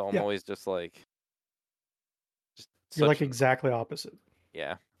 So I'm Yeah. always just like just You're like such an exactly opposite.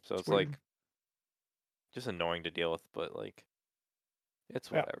 yeah. So It's it's weird. like just annoying to deal with, but like it's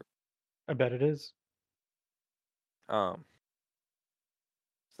Yeah. whatever. I bet it is. Um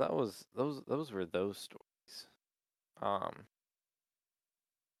so that was those were those stories. Um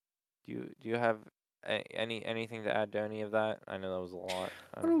do you have anything to add to any of that? I know that was a lot.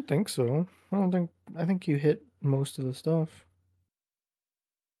 I don't think so. I think you hit most of the stuff.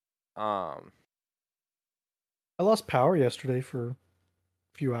 Um I lost power yesterday for a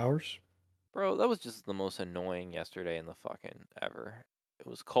few hours. Bro, that was just the most annoying yesterday in the fucking ever. It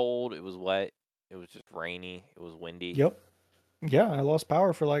was cold, it was wet, it was just rainy, it was windy. Yep. Yeah, I lost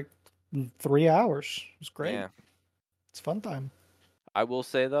power for like 3 hours. It was great. Yeah. It's fun time. I will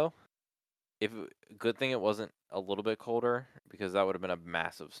say though, good thing it wasn't a little bit colder because that would have been a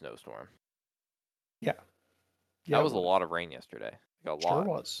massive snowstorm. Yeah. That Yeah, it was a would have. lot of rain yesterday. Like a Sure lot.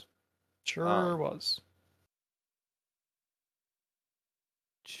 was. Sure Um was.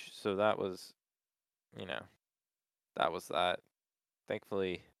 so that was, you know, that was that.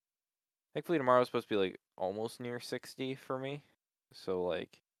 Thankfully tomorrow's supposed to be like almost near 60 for me. So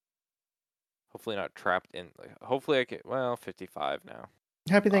like hopefully not trapped in like hopefully I get 55 now.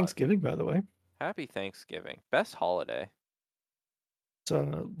 Happy 55. Thanksgiving, by the way. Happy Thanksgiving. Best holiday. It's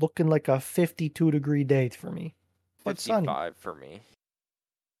looking like a 52-degree day for me, but sunny. 55 for me.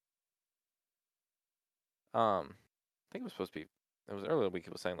 I think it was supposed to be it was earlier in the week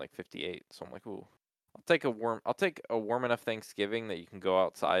it was saying like 58. So I'm like, "Ooh. I'll take a warm enough Thanksgiving that you can go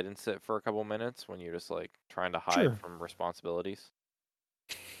outside and sit for a couple minutes when you're just like trying to hide Sure. from responsibilities."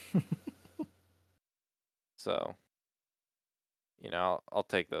 So, I'll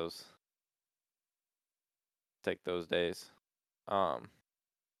take those. take those days. Um,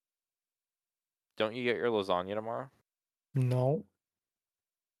 don't you get your lasagna tomorrow? No,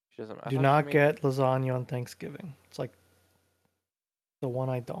 She doesn't. I do thought she not made. get lasagna on Thanksgiving. It's like the one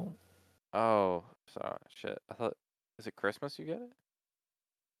I don't. Oh, sorry. Shit. I thought. Is it Christmas you get it?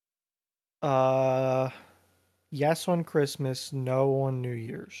 Uh, yes on Christmas, no on New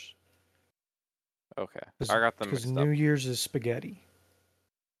Year's. Okay. I got them Because mixed New up. Year's is spaghetti.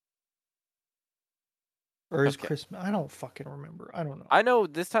 Or is Okay. Christmas? I don't fucking remember. I don't know. I know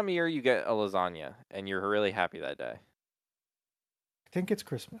this time of year you get a lasagna and you're really happy that day. I think it's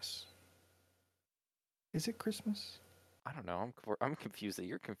Christmas. Is it Christmas? I don't know. I'm confused that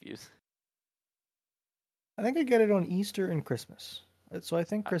you're confused. I think I get it on Easter and Christmas. So I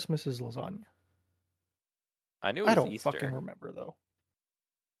think I, Christmas is lasagna. I knew it I was don't fucking Easter. remember though.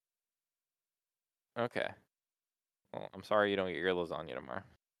 Okay. Well, I'm sorry you don't get your lasagna tomorrow.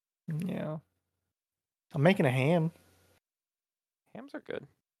 Yeah. I'm making a ham. Hams are good.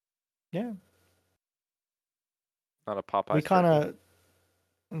 Yeah. Not a We Popeyes kind turkey. of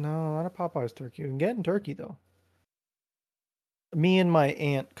no, not a Popeyes turkey. We can get in turkey though. Me and my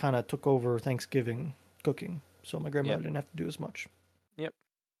aunt kind of took over Thanksgiving cooking, so my grandmother Yep. didn't have to do as much. Yep.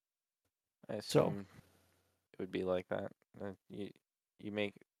 I So, assume it would be like that. You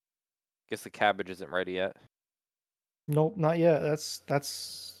make. Guess the cabbage isn't ready yet. nope, not yet.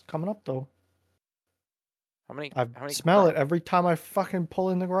 That's coming up though. How many? I How many smell it crock? every time I fucking pull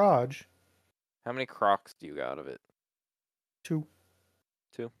in the garage. How many Crocs do you got out of it? Two,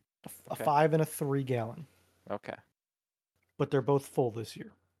 Two. a Okay. 5 and a 3 gallon, Okay. but they're both full this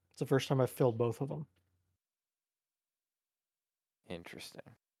year. It's the first time I've filled both of them. Interesting.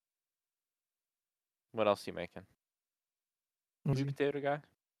 What else you making? Sweet Easy. potato guy.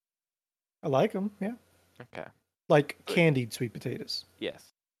 I like them, yeah. Okay. Like But candied sweet potatoes.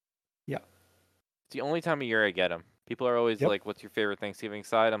 yes, Yeah. it's the only time of year I get them. People are always Yep. like, "What's your favorite Thanksgiving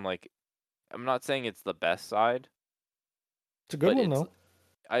side?" I'm like, I'm not saying it's the best side, It's a good but one though.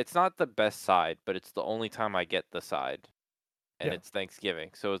 it's not the best side, but it's the only time I get the side, and Yeah. it's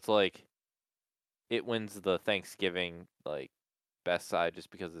Thanksgiving. So it's like it wins the Thanksgiving like best side just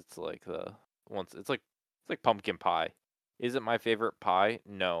because it's like the once it's like pumpkin pie. Is it my favorite pie?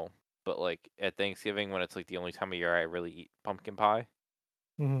 No. But like at Thanksgiving when it's like the only time of year I really eat pumpkin pie,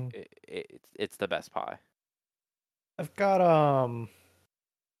 Hmm. it's the best pie. I've got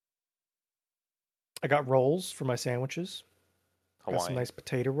I got rolls for my sandwiches. Got some Hawaiian nice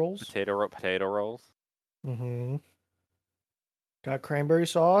potato rolls. potato rolls. Mm-hmm. Got cranberry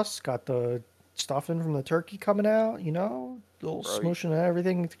sauce. Got the stuffing from the turkey coming out. Little Bro, smooshing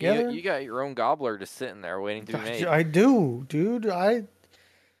everything together. you got your own gobbler just sitting there waiting to be made. I do, dude. I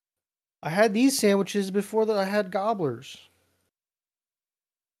had these sandwiches before that I had gobblers.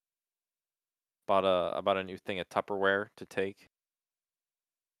 Bought a new thing of Tupperware to take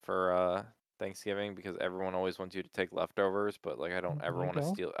for Thanksgiving because everyone always wants you to take leftovers, but like I don't There ever you want to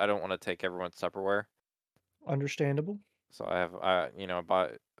go. steal. I don't want to take everyone's Tupperware. Understandable. So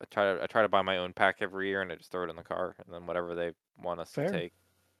I try to buy my own pack every year and I just throw it in the car and then whatever they want us to Fair. take,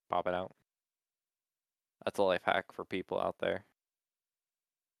 pop it out. That's a life hack for people out there.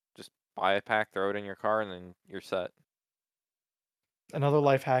 Just buy a pack, throw it in your car, and then you're set. Another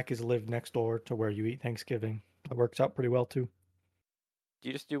life hack is live next door to where you eat Thanksgiving. That works out pretty well too. Do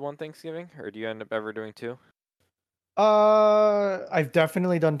you just do one Thanksgiving, or do you end up ever doing two? I've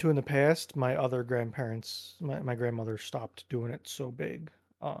definitely done two in the past. My other grandparents, my grandmother stopped doing it so big.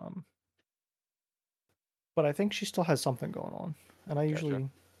 Um, but I think she still has something going on. And Gotcha.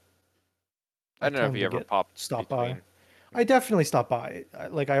 I I don't know if tend you to ever get popped stop by. between. I definitely stop by.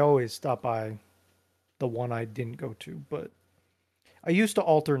 I always stop by the one I didn't go to, but I used to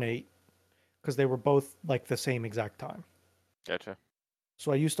alternate because they were both like the same exact time. Gotcha.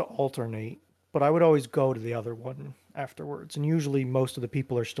 So I used to alternate, but I would always go to the other one afterwards. And usually most of the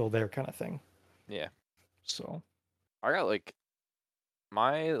people are still there kind of thing. Yeah. So, I got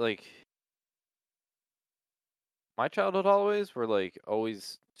my like my childhood holidays were like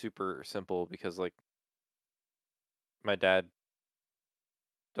always super simple because like my dad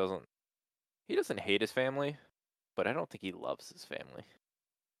doesn't he doesn't hate his family, but I don't think he loves his family.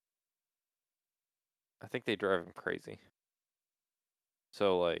 I think they drive him crazy.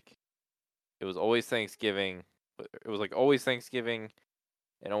 So like it was always Thanksgiving. It was like always Thanksgiving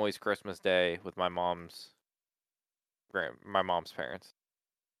and always Christmas Day with my mom's parents.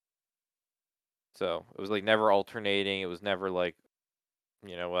 So it was like never alternating. It was never like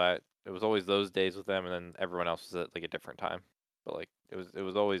you know what. It was always those days with them, and then everyone else was at like a different time. But like it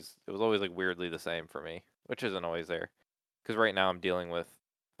was always like weirdly the same for me, which isn't always there. Because right now I'm dealing with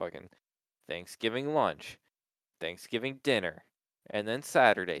fucking Thanksgiving lunch, Thanksgiving dinner, and then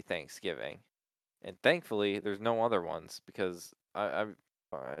Saturday Thanksgiving. And thankfully, there's no other ones because I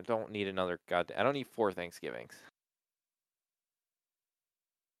don't need another I don't need 4 Thanksgivings.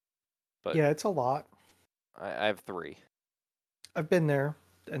 But Yeah, it's a lot. I have 3. I've been there,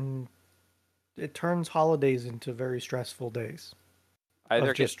 and it turns holidays into very stressful days I of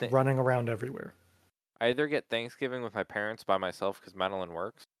either get just running around everywhere. I either get Thanksgiving with my parents by myself because Madeline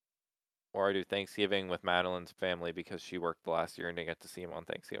works, or I do Thanksgiving with Madeline's family because she worked the last year and didn't get to see him on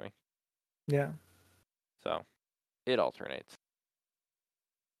Thanksgiving. Yeah. So it alternates.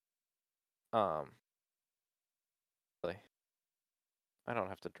 Um, really, I don't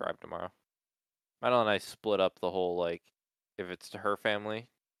have to drive tomorrow. Madeline and I split up the whole like, if it's to her family,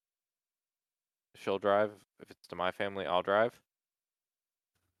 she'll drive. If it's to my family, I'll drive.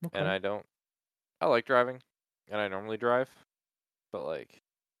 And Okay. I like driving, and I normally drive, but like,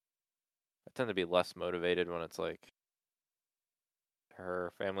 I tend to be less motivated when it's like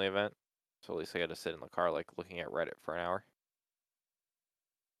her family event. So at least I got to sit in the car like looking at Reddit for an hour.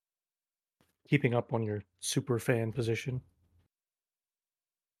 Keeping up on your super fan position.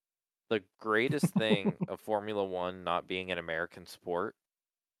 The greatest thing of Formula One not being an American sport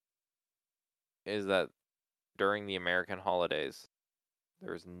is that during the American holidays,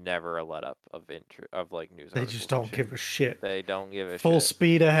 there's never a let up of of like news They just articles and don't shit. give a shit. They don't give a Full shit.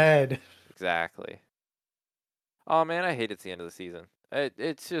 speed ahead. Exactly. Oh man, I hate it's the end of the season.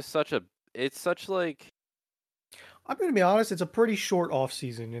 It's just it's such like I'm going to be honest, it's a pretty short off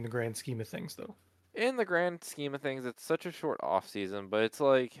season in the grand scheme of things, though. in the grand scheme of things, it's such a short off season, but it's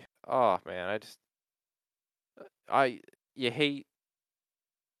like, oh man, I you hate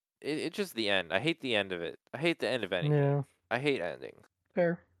it's just the end. I hate the end of it. I hate the end of anything. Yeah, I hate endings.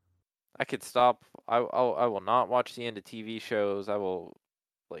 fair. I could stop. I will not watch the end of TV shows. I will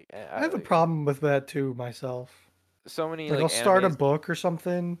like I have a problem with that too myself. so many Like like I'll start a animes, book or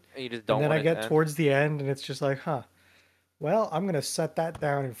something, and you just and don't then want I it to get end. towards the end, and it's just like, huh. Well, I'm gonna set that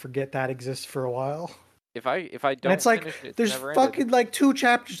down and forget that exists for a while. If I And it's don't like, finish it, it's there's never ended. fucking like 2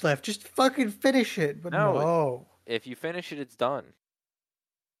 chapters left. Just fucking finish it. But No, no. if you finish it, it's done.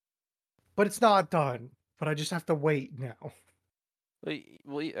 But it's not done. But I just have to wait now.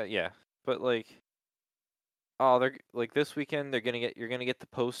 Yeah, but like, oh, they're like this weekend. You're gonna get the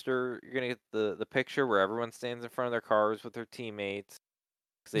poster. You're gonna get the picture where everyone stands in front of their cars with their teammates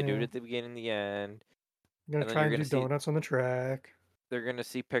because they do it Yeah. at the beginning and the end, I'm gonna and then try and do donuts on the track. they're gonna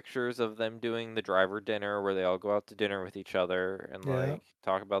see pictures of them doing the driver dinner where they all go out to dinner with each other and Yeah. like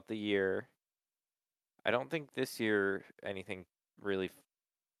talk about the year. I don't think this year anything really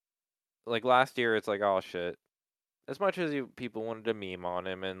like last year. It's like, oh shit. As much as people wanted to meme on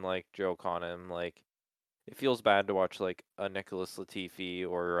him and like joke on him, like it feels bad to watch like a Nicholas Latifi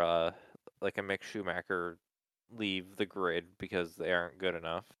or like a Mick Schumacher leave the grid because they aren't good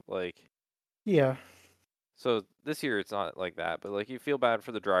enough. Like, Yeah. so this year it's not like that, but like you feel bad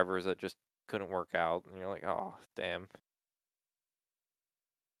for the drivers that just couldn't work out, and you're like, oh damn.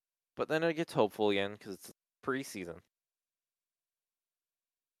 But then it gets hopeful again because it's preseason.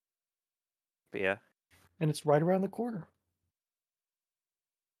 But yeah, And it's right around the corner.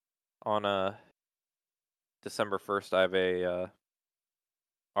 on December 1st, I have a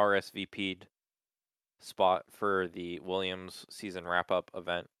RSVP'd spot for the Williams season wrap up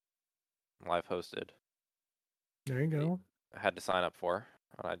event, live hosted. There you go. I had to sign up for,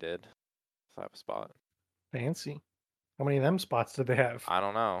 and I did. So I have a spot. Fancy. How many of them spots did they have? I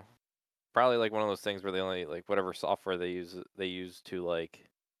don't know. Probably like one of those things where they only like whatever software they use to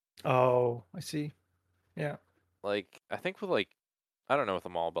Oh, I see. Yeah. like I think with like I don't know with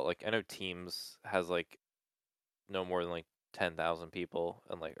them all, but like I know Teams has like no more than like 10,000 people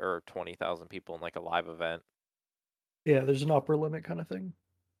and like or 20,000 people in like a live event. Yeah, there's an upper limit kind of thing.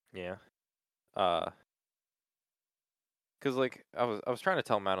 Yeah. Uh, cause like I was trying to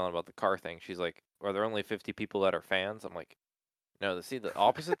tell Madeline about the car thing. She's like, "Are there only 50 people that are fans?" I'm like, "No." See, the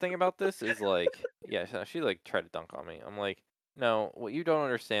opposite thing about this is like, yeah, she like tried to dunk on me. I'm like, "No, what you don't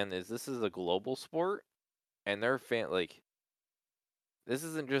understand is this is a global sport, and they're like this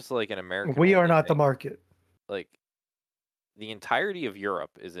isn't just like an American We are only not the thing. market. Like the entirety of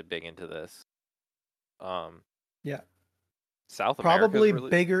Europe isn't big into this. Um, Yeah. South America is Probably really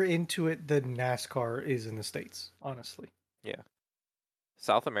bigger into it than NASCAR is in the States, honestly. yeah.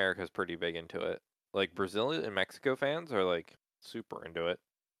 South America is pretty big into it. Like Brazil and Mexico fans are like super into it.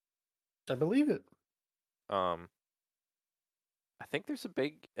 I believe it. Um, I think there's a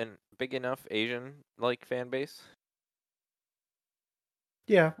big enough Asian like fan base.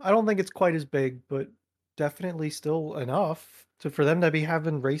 Yeah, I don't think it's quite as big, but definitely still enough to for them to be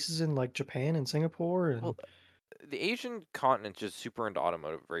having races in like Japan and Singapore Well, and the Asian continent's just super into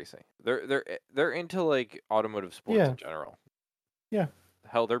automotive racing. They're into like automotive sports Yeah, in general. yeah.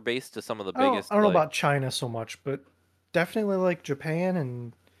 Hell, they're based to some of the I biggest don't know like. about China so much, but definitely like Japan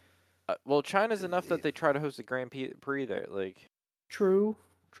and Well, China's enough eh, that they try to host a Prix there. Like true,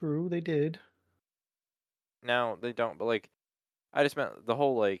 true, they did. now they don't, but like I just meant the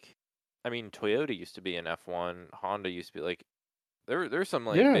whole like. I mean, Toyota used to be in F1. Honda used to be like there's some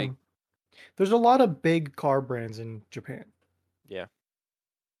like Yeah. big. There's a lot of big car brands in Japan Yeah,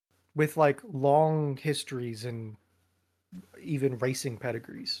 with like long histories and even racing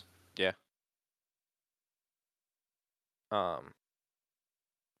pedigrees. yeah. Um,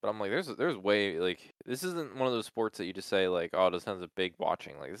 but I'm like, there's way like this isn't one of those sports that you just say like, oh, this has a big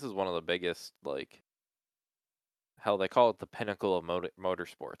watching. Like this is one of the biggest like hell they call it the pinnacle of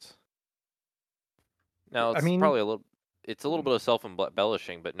motorsports. Now I it's mean, probably it's a little bit of self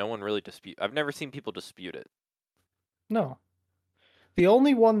embellishing, but no one really dispute. I've never seen people dispute it. no. The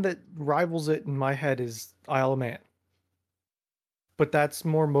only one that rivals it in my head is Isle of Man. But that's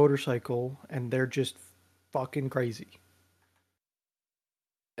more motorcycle and they're just fucking crazy.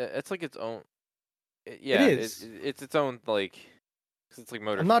 It's like its own. It Yeah, is. it's its own like, 'cause it's like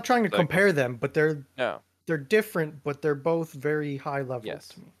I'm not trying to compare motorcycles. them, but No, they're different, but they're both very high level yes,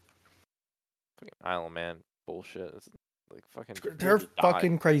 to me. fucking Isle of Man bullshit. It's like fucking people They're just die.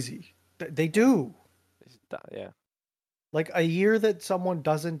 fucking crazy. They Yeah, do. they just die. Yeah. Like a year that someone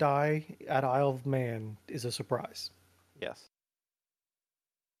doesn't die at Isle of Man is a surprise. Yes.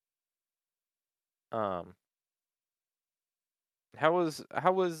 Um.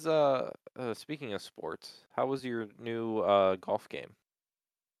 Speaking of sports, how was your new golf game?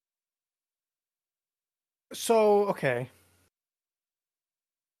 So, okay,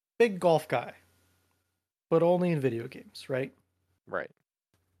 big golf guy, but only in video games, right? Right.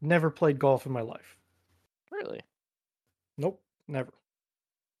 Never played golf in my life. Really? Nope, never.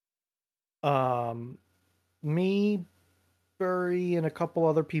 Um, Me, Burry, and a couple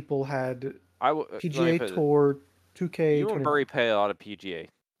other people had Let me PGA put it. Tour You and Burry 2K21. play a lot of PGA.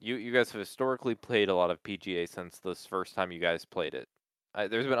 You guys have historically played a lot of PGA since this first time you guys played it.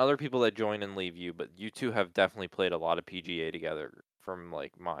 There's been other people that join and leave you, but you two have definitely played a lot of PGA together from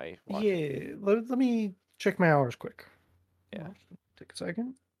like my watching. Yeah, let me check my hours quick. Yeah, Take a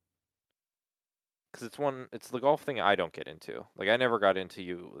second. because it's the golf thing I don't get into. Like I never got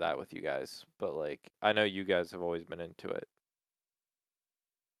into that with you guys, but like I know you guys have always been into it.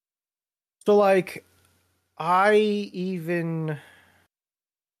 So, like, I even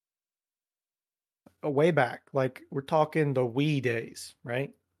way back, like, we're talking the Wii days,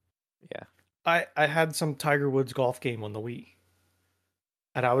 right? Yeah. I had some Tiger Woods golf game on the Wii,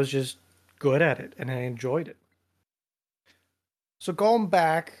 and I was just good at it, and I enjoyed it. So going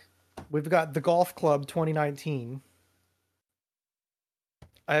back, we've got the Golf Club 2019.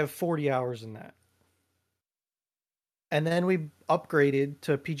 I have 40 hours in that. And then we upgraded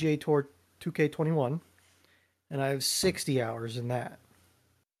to PGA Tour 2K21, and I have 60 hours in that.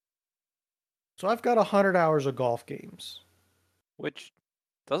 So I've got 100 hours of golf games. Which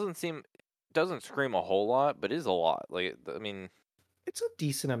doesn't scream a whole lot, but is a lot. Like I mean, It's a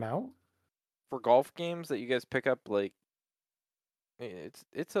decent amount. for golf games that you guys pick up, like it's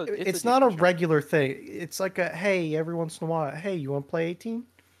a It's not a decent chunk. regular thing. It's like a hey, every once in a while, hey, you want to play 18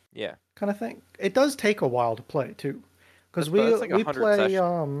 Yeah, kind of thing. It does take a while to play too, because but that's like a we hundred play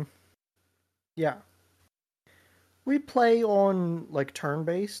sessions. yeah, we play on like turn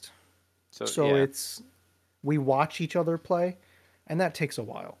based. So So yeah, it's we watch each other play, and that takes a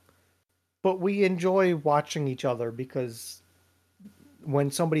while. But we enjoy watching each other because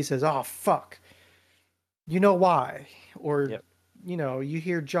when somebody says, "Oh fuck," you know why, or yep, you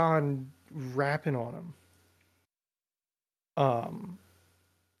hear John rapping on him. Um,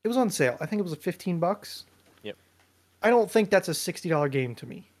 it was on sale. I think it was 15 bucks. yep. I don't think that's a $60 game to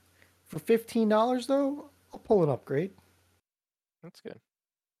me. For $15 though, I'll pull an upgrade. That's good.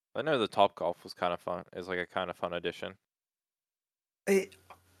 I know the Top Golf was kind of fun. Is like a kind of fun addition. It,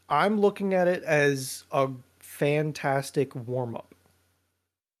 I'm looking at it as a fantastic warm up.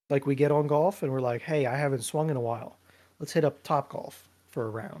 Like we get on golf and we're like, hey, I haven't swung in a while. Let's hit up Top Golf for a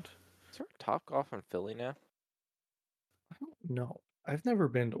round. Is there a Top Golf in Philly now? No, I've never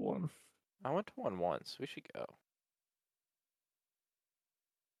been to one. I went to one once. We should go.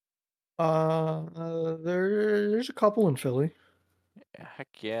 There's a couple in Philly, Yeah, heck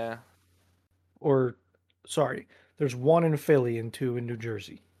yeah. or sorry, there's one in Philly and two in New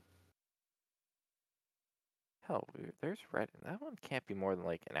Jersey. Hell, there's Reading. That one can't be more than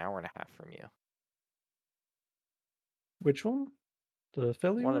like an hour and a half from you. Which one? The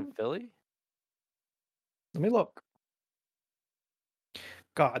Philly One in one? Philly? Let me look.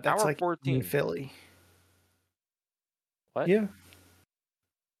 God, that's Hour like in 14. Philly. What? Yeah,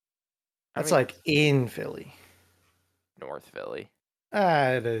 I that's mean, like it's in Philly. North Philly.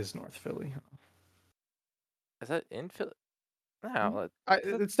 It is North Philly. Is that in Philly? No, that's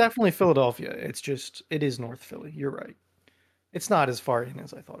It's definitely Philadelphia. It's just it is North Philly. You're right. It's not as far in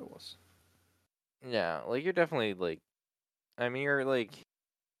as I thought it was. yeah. Like you're definitely like. I mean, you're like.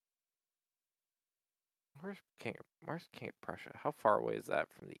 Where's King of Prussia? How far away is that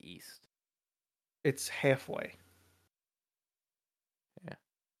from the east? It's halfway. Yeah,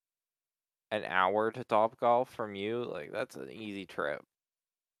 an hour to Top Golf from you. Like that's an easy trip.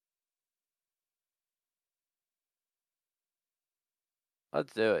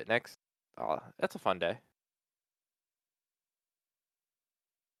 Let's do it next. Oh, that's a fun day.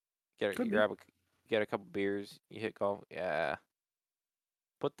 Could You be. get a couple beers. You hit golf. Yeah.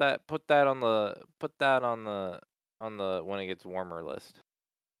 Put that on the when it gets warmer list.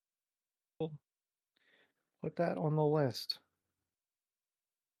 We'll put that on the list.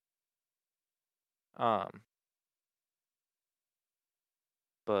 Um,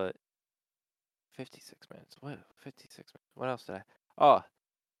 but 56 minutes. What? 56 minutes. What else did I? Oh,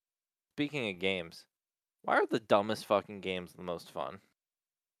 speaking of games, why are the dumbest fucking games the most fun?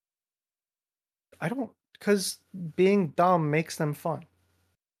 I don't, because being dumb makes them fun.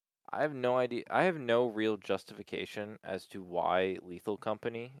 I have no idea. I have no real justification as to why Lethal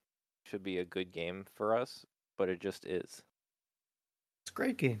Company should be a good game for us, but it just is. It's a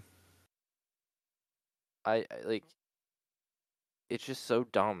great game. I like it's just so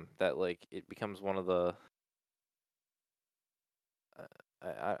dumb that like it becomes one of the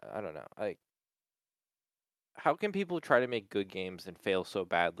I don't know. Like how can people try to make good games and fail so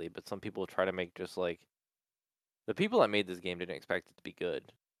badly, but some people try to make just like the people that made this game didn't expect it to be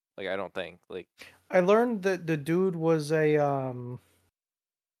good. Like I don't think like I learned that the dude was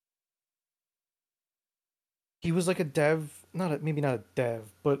he was like a dev, maybe not a dev,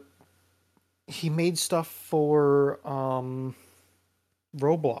 but he made stuff for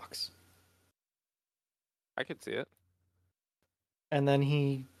Roblox. I could see it. And then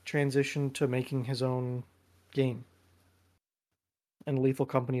he transitioned to making his own game. And Lethal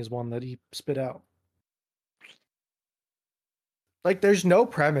Company is one that he spit out. Like, there's no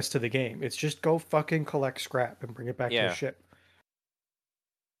premise to the game. It's just go fucking collect scrap and bring it back to the Yeah. ship.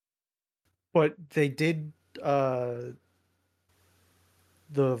 But they did uh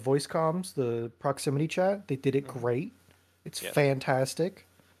the voice comms, the proximity chat. They did it Hmm. great. It's Yes. fantastic,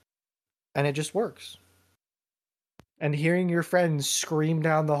 and it just works. And hearing your friends scream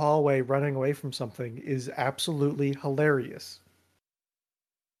down the hallway running away from something is absolutely hilarious.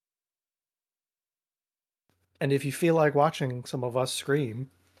 And if you feel like watching some of us scream,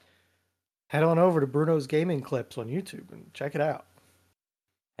 head on over to Bruno's Gaming Clips on YouTube and check it out.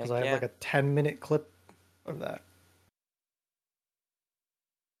 Because Heck I have yeah. like a 10-minute clip of that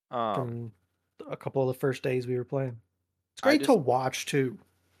Um from a couple of the first days we were playing. It's I great to just watch too.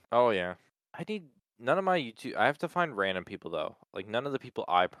 oh yeah. I need none of my YouTube I have to find random people though. Like none of the people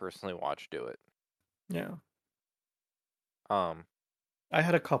I personally watch do it. Yeah. Um I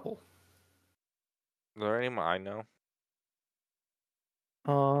had a couple. are there anyone I know?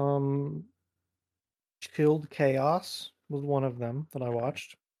 Um, Chilled Chaos was one of them that I Okay.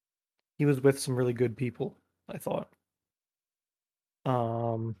 watched. He was with some really good people, I thought.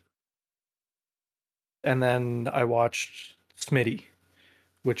 Um, and then I watched Smitty,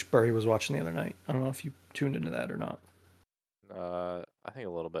 which Burry was watching the other night. I don't know if you tuned into that or not. I think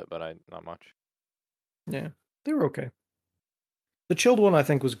a little bit, but I not much. Yeah, they were okay. The chilled one I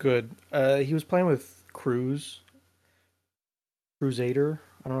think was good. He was playing with Crusader.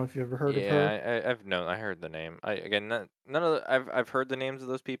 I don't know if you ever heard of her. Yeah, I've known. I heard the name. I again, none of I've heard the names of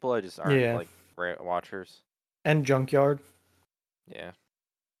those people. I just aren't Yeah, like watchers. and Junkyard. Yeah,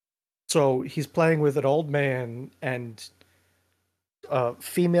 So he's playing with an old man and a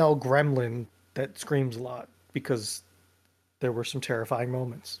female gremlin that screams a lot because there were some terrifying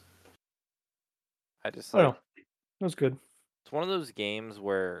moments. I just I don't like know. It was good. it's one of those games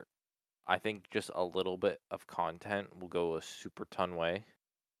where I think just a little bit of content will go a super ton way.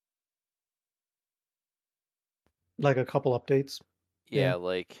 Like a couple updates. Yeah.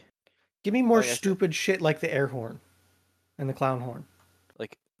 Yeah, Give me more like I said, stupid shit like the air horn and the clown horn.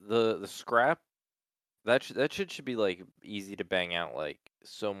 like the scrap that shit should be like easy to bang out. Like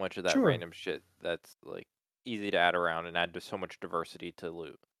so much of that Sure. random shit that's like easy to add around and add to so much diversity to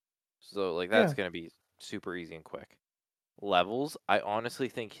loot. So like that's Yeah. gonna be super easy and quick. Levels, I honestly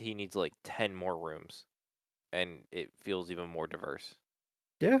think he needs like 10 more rooms and it feels even more diverse.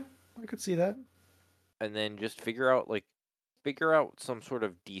 Yeah. I could see that. and then just figure out some sort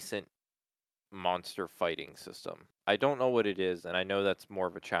of decent monster fighting system. I don't know what it is, and I know that's more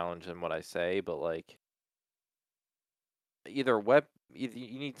of a challenge than what I say, but like either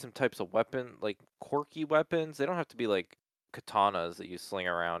you need some types of weapon, like quirky weapons. They don't have to be like katanas that you sling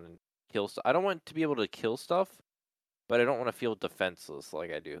around and kill stuff. I don't want to be able to kill stuff, but I don't want to feel defenseless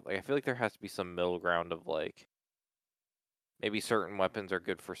like I do. Like I feel like there has to be some middle ground of like maybe certain weapons are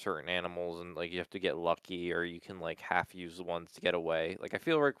good for certain animals and like you have to get lucky or you can like half use the ones to get away. Like I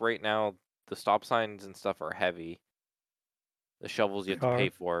feel like right now the stop signs and stuff are heavy. The shovels you They have to pay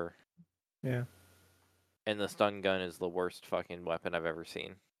are. for, Yeah. and the stun gun is the worst fucking weapon I've ever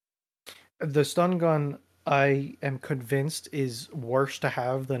seen. The stun gun, I am convinced, is worse to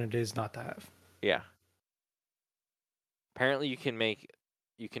have than it is not to have. Yeah. Apparently you can make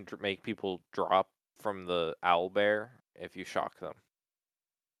people drop from the owl bear if you shock them.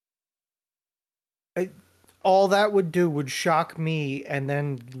 I, all that would do would shock me and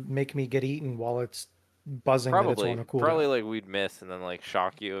then make me get eaten while it's buzzing that it's on a Probably cooldown. like we'd miss and then like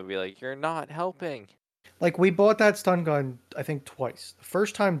shock you and be like, "You're not helping." Like we bought that stun gun, I think twice. The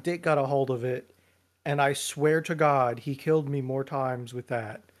first time Dick got a hold of it, and I swear to God, he killed me more times with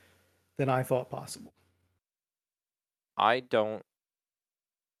that than I thought possible. I don't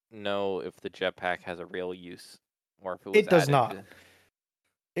know if the jetpack has a real use or if it was It does added not. to.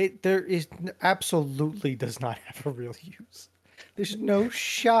 It there is absolutely does not have a real use. There's no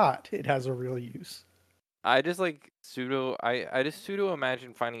shot it has a real use. I just like I just pseudo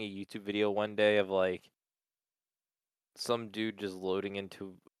imagine finding a YouTube video one day of like some dude just loading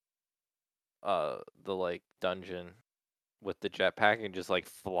into the like dungeon with the jetpack and just like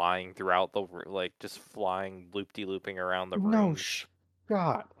flying throughout like just flying loop de looping around the No rooms.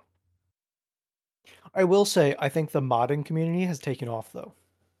 shot. I will say I think the modding community has taken off though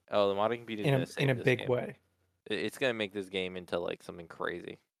Oh, the modding community is gonna in a save this big game. way. It's gonna make this game into like something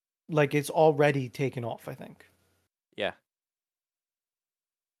crazy. Like it's already taken off, I think. Yeah.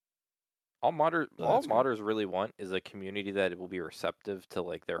 So All that's good. modders really want is a community that will be receptive to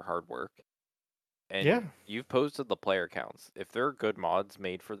like their hard work. Yeah. And you've posted the player counts. If there are good mods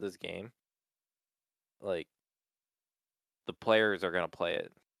made for this game, like the players are gonna play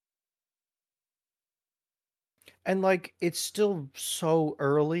it. And like it's still so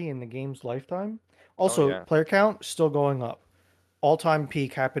early in the game's lifetime. Oh Also, yeah. player count still going up. All-time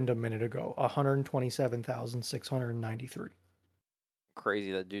peak happened a minute ago, 127,693.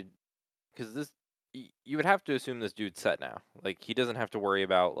 Crazy that dude because you would have to assume this dude's set now. Like he doesn't have to worry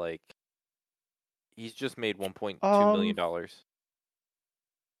about like he's just made 1.2 million Um, dollars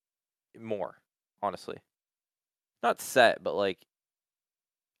more, honestly. Not set, but like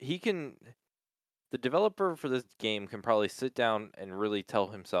he can the developer for this game can probably sit down and really tell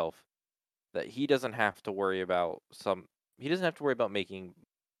himself that he doesn't have to worry about making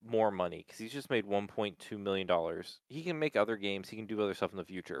more money cuz he's just made 1.2 million dollars. He can make other games, he can do other stuff in the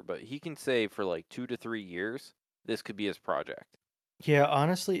future, but he can say for like 2 to 3 years this could be his project. yeah,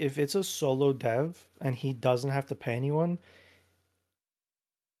 honestly, if it's a solo dev and he doesn't have to pay anyone,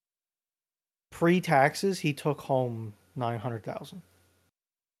 pre-taxes he took home 900,000.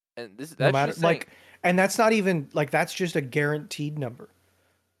 And this No that's matter just saying like, and that's not even like that's just a guaranteed number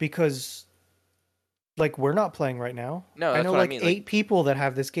because like we're not playing right now. no, I that's know what I like mean. Like 8 people that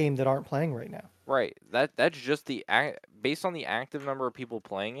have this game that aren't playing right now. right. That's just based on the active number of people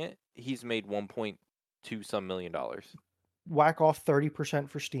playing it, he's made 1.2 some million dollars. Whack off 30%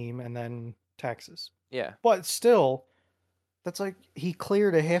 for Steam and then taxes. Yeah. But still, that's like he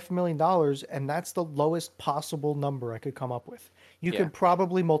cleared $500,000 and that's the lowest possible number I could come up with. You Yeah. could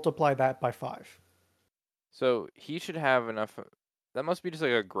probably multiply that by 5. So he should have enough. That must be just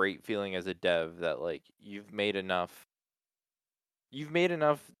like a great feeling as a dev that like you've made enough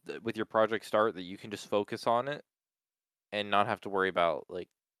with your project start that you can just focus on it and not have to worry about like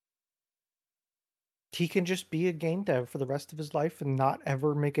He can just be a game dev for the rest of his life and not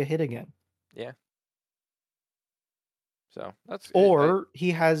ever make a hit again. yeah. So that's it. Or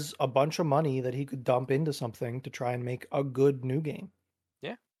he has a bunch of money that he could dump into something to try and make a good new game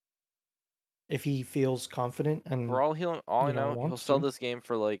Yeah. if he feels confident For and, all I know, he'll wants sell to. this game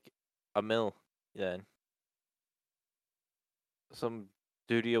for like a mil. Then some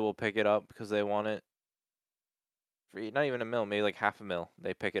studio will pick it up because they want it for not even a mil, maybe like half a mil.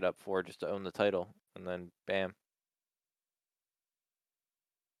 They pick it up for just to own the title, and then bam.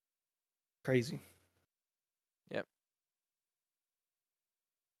 Crazy. Yep.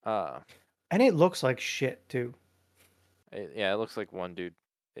 Uh, And it looks like shit too. yeah, it looks like one dude.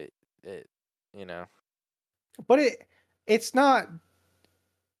 It it you know But it's not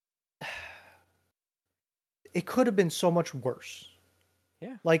it could have been so much worse.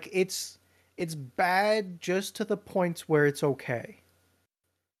 Yeah. Like it's bad just to the points where it's okay.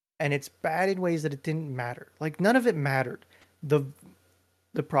 And it's bad in ways that it didn't matter. Like none of it mattered. The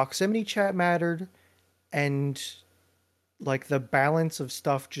the proximity chat mattered and like the balance of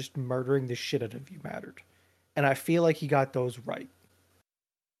stuff just murdering the shit out of you mattered. And I feel like he got those right.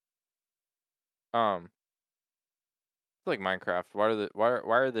 It's like Minecraft. Why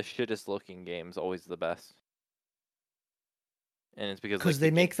are the shittest looking games always the best? And it's because Because like the they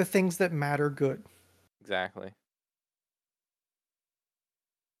game make the things that matter good. exactly.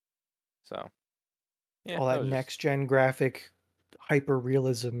 So yeah, All that that was just next gen graphic hyper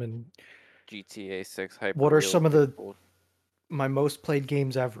realism and GTA 6 hyper what are some of realistic the bull. my most played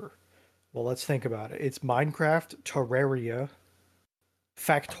games ever? Well, let's think about it. It's Minecraft, Terraria,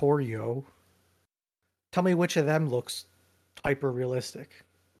 Factorio. Tell me which of them looks hyper realistic.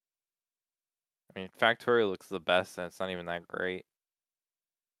 I mean, Factorio looks the best, and it's not even that great.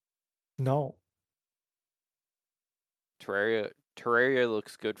 No. Terraria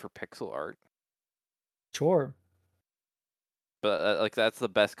looks good for pixel art, Sure. but like that's the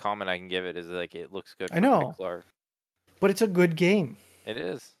best comment I can give it is like it looks good I for know. pixel art. But it's a good game. It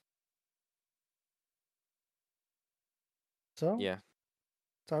is. So Yeah.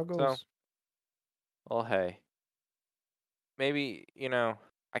 that's how it So, goes. well, hey, maybe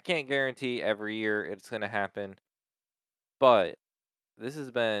I can't guarantee every year it's gonna happen, but this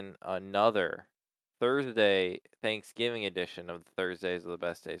has been another Thursday Thanksgiving edition of the Thursdays of the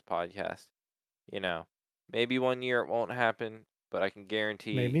Best Days podcast. You know, maybe one year it won't happen, but I can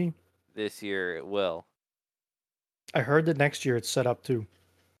guarantee Maybe. this year it will. I heard that next year it's set up too.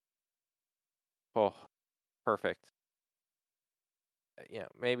 Oh, perfect.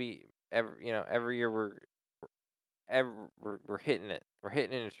 Maybe every year we're hitting it. We're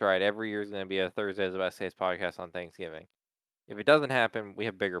hitting it in stride. Every year is going to be a Thursday of the Best Days podcast on Thanksgiving. If it doesn't happen, we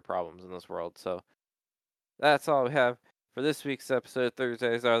have bigger problems in this world. So that's all we have for this week's episode of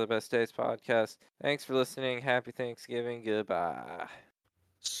Thursdays Are the Best Days podcast. Thanks for listening. Happy Thanksgiving. Goodbye.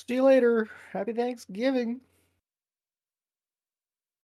 See you later. Happy Thanksgiving.